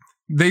ending.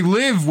 They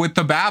live with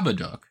the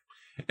Babadook.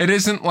 It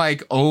isn't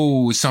like,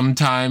 oh,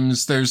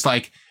 sometimes there's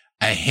like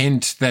a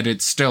hint that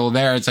it's still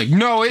there. It's like,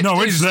 no,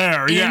 it's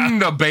there, in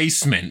the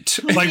basement.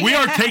 Like, we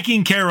are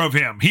taking care of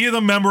him. He is a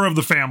member of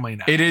the family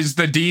now. It is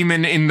the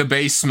demon in the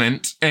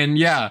basement. And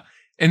yeah,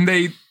 and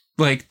they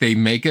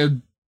make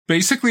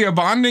basically a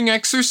bonding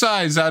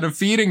exercise out of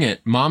feeding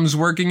it. Mom's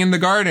working in the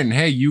garden.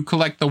 Hey, you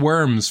collect the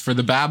worms for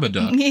the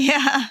Babadook.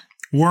 Yeah.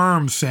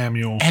 Worms,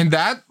 Samuel. And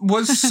that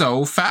was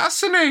so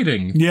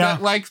fascinating. Yeah.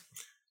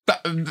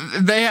 That,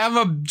 they have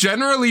a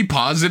generally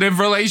positive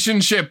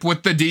relationship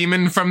with the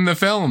demon from the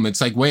film.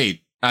 It's like,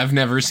 wait, I've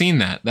never seen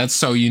that. That's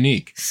so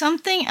unique.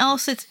 Something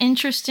else that's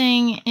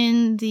interesting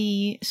in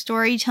the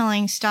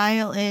storytelling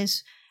style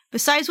is,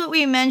 besides what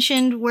we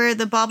mentioned where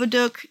the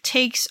Babadook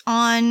takes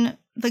on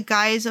the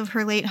guise of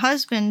her late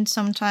husband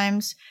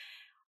sometimes,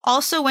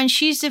 also when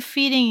she's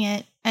defeating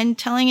it and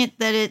telling it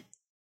that it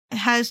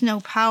has no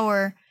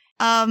power,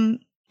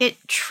 it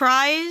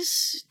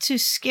tries to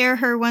scare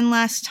her one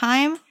last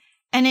time,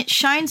 and it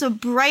shines a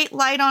bright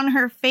light on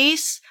her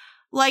face,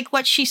 like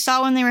what she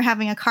saw when they were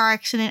having a car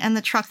accident and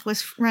the truck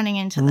was running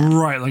into them.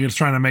 Right, like it's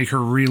trying to make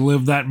her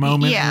relive that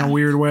moment in a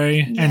weird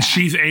way. Yeah. And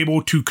she's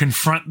able to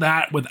confront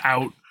that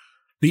without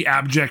the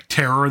abject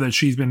terror that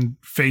she's been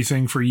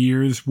facing for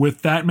years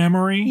with that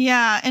memory.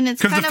 Yeah, and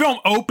it's because the film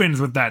opens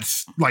with that,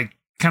 like,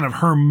 kind of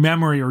her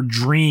memory or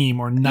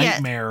dream or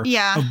nightmare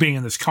of being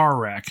in this car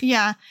wreck.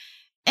 Yeah,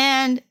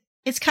 and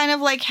it's kind of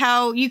like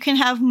how you can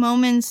have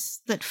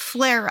moments that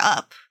flare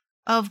up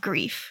of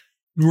grief.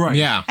 Right.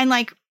 Yeah. And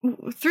like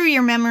through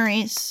your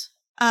memories.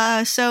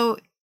 So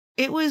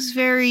it was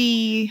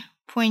very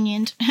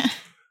poignant.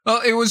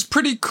 Well, it was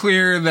pretty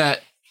clear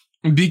that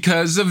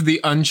because of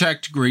the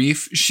unchecked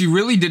grief, she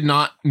really did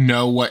not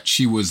know what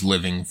she was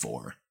living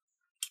for.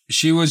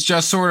 She was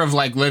just sort of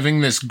like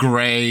living this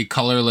gray,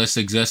 colorless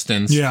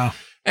existence. Yeah.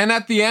 And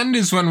at the end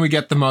is when we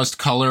get the most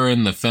color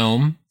in the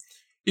film.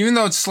 Even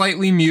though it's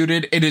slightly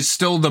muted, it is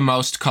still the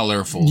most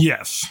colorful.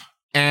 Yes.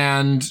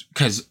 And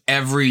because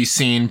every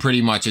scene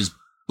pretty much is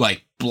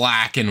like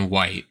black and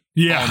white.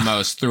 Yeah.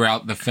 Almost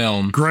throughout the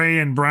film. Gray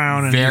and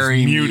brown and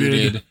very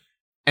muted.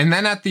 And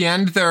then at the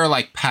end, there are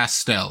like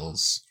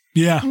pastels.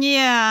 Yeah.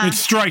 Yeah. It's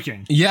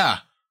striking. Yeah.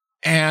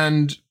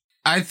 And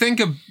I think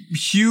a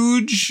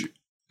huge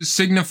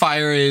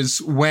signifier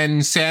is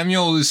when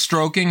Samuel is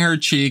stroking her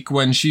cheek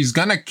when she's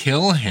gonna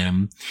kill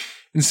him.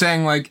 and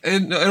saying like,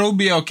 it'll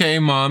be okay,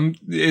 Mom.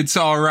 It's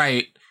all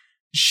right.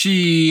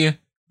 She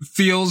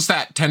feels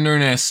that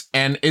tenderness,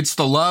 and it's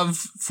the love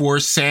for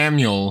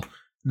Samuel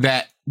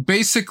that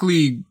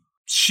basically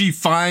she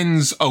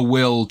finds a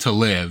will to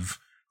live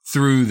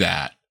through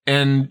that.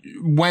 And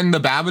when the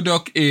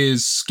Babadook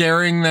is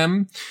scaring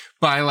them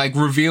by like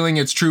revealing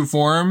its true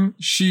form,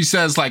 she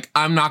says like,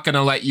 I'm not going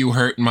to let you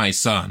hurt my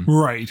son.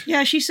 Right.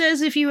 Yeah, she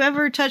says, if you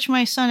ever touch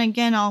my son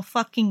again, I'll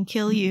fucking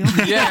kill you.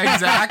 Yeah,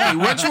 exactly.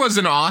 Which was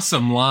an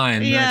awesome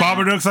line. Yeah.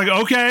 Babadook's like,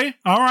 okay,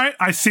 all right.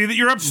 I see that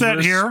you're upset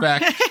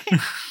Respect. here.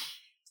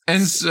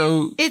 And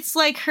so it's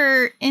like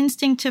her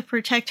instinct to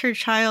protect her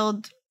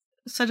child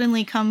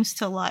suddenly comes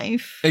to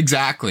life.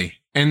 exactly.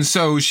 And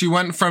so she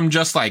went from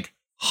just like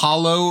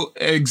hollow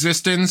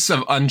existence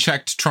of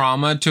unchecked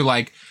trauma to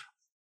like,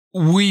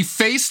 we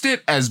faced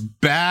it as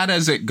bad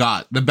as it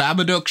got. The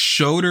Babadook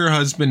showed her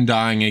husband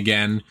dying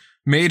again,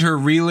 made her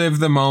relive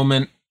the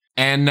moment,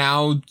 and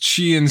now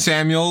she and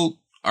Samuel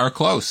are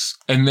close,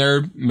 and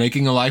they're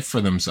making a life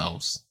for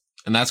themselves.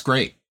 And that's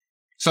great.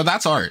 So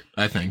that's art,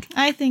 I think.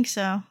 I think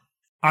so.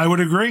 I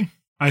would agree.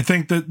 I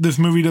think that this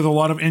movie does a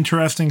lot of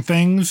interesting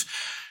things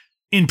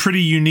in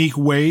pretty unique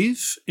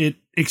ways. It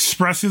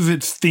expresses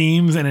its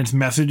themes and its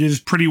messages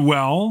pretty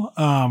well.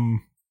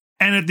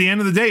 And at the end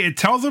of the day, it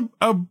tells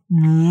a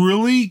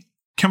really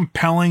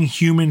compelling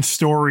human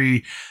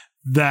story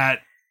that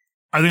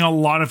I think a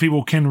lot of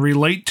people can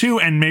relate to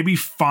and maybe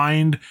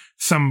find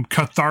some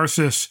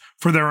catharsis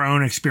for their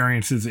own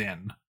experiences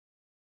in.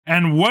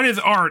 And what is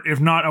art if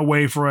not a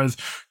way for us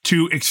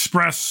to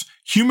express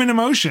human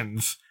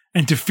emotions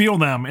and to feel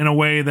them in a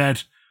way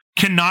that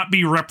cannot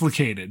be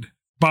replicated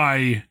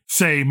by,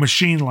 say,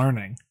 machine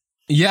learning?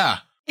 Yeah.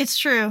 It's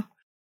true.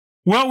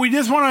 Well, we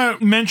just want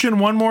to mention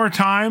one more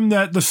time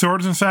that the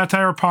Swords and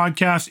Satire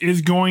podcast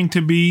is going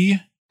to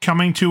be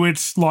coming to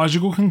its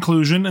logical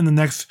conclusion in the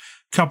next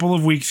couple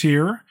of weeks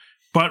here.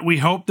 But we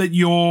hope that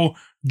you'll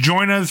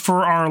join us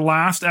for our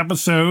last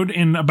episode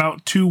in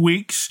about 2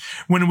 weeks,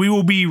 when we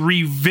will be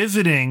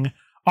revisiting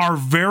our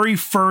very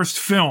first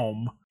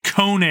film,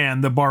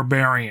 Conan the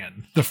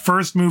Barbarian, the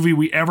first movie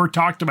we ever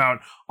talked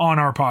about on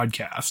our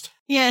podcast.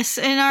 Yes,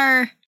 in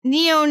our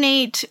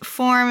neonate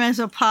form as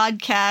a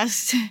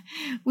podcast,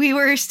 we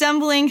were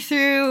stumbling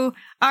through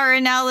our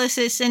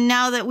analysis, and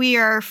now that we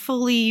are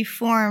fully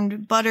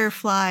formed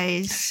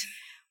butterflies,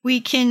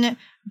 we can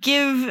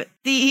give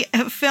the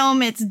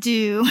film its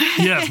due.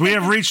 Yes, we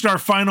have reached our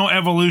final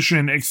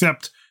evolution,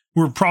 except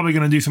we're probably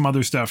going to do some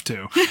other stuff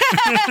too.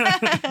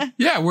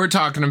 Yeah, we're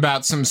talking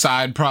about some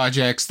side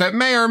projects that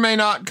may or may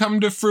not come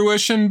to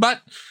fruition,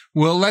 but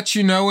we'll let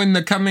you know in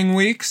the coming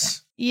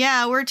weeks.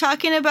 Yeah, we're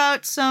talking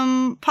about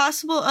some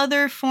possible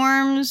other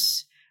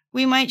forms.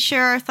 We might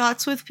share our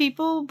thoughts with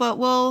people, but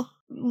we'll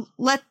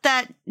let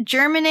that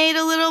germinate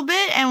a little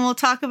bit, and we'll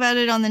talk about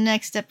it on the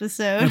next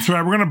episode. That's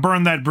right. We're going to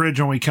burn that bridge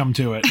when we come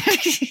to it.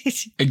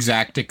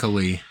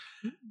 Exactically.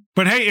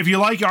 But hey, if you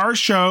like our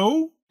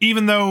show,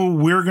 even though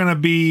we're going to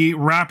be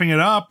wrapping it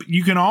up,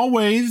 you can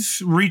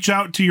always reach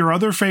out to your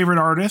other favorite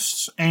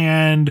artists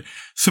and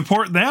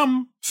support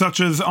them,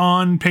 such as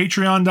on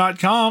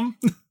patreon.com.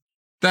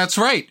 That's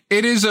right.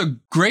 It is a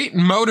great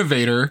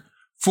motivator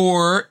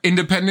for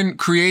independent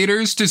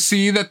creators to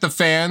see that the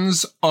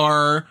fans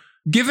are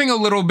giving a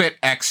little bit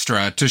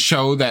extra to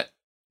show that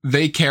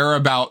they care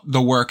about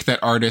the work that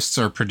artists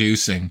are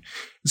producing.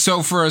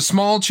 So for a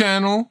small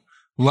channel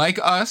like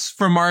us,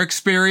 from our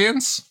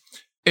experience,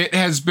 it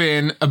has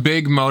been a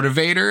big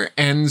motivator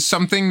and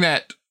something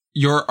that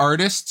your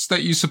artists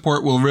that you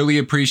support will really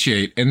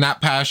appreciate. And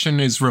that passion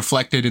is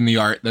reflected in the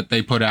art that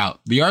they put out,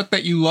 the art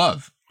that you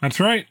love. That's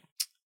right.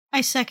 I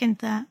second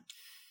that.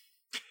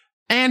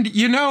 And,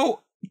 you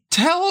know,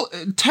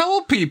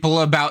 tell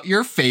people about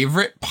your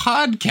favorite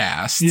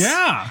podcasts.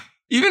 Yeah.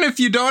 Even if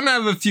you don't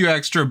have a few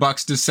extra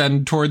bucks to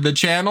send toward the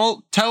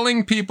channel,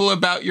 telling people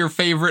about your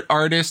favorite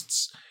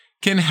artists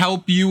can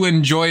help you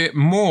enjoy it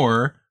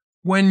more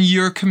when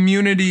your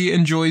community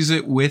enjoys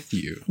it with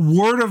you.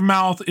 Word of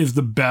mouth is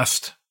the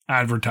best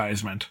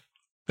advertisement.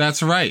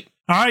 That's right.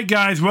 All right,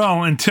 guys.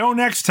 Well, until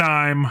next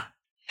time,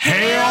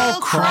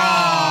 Hail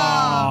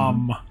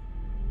Crom!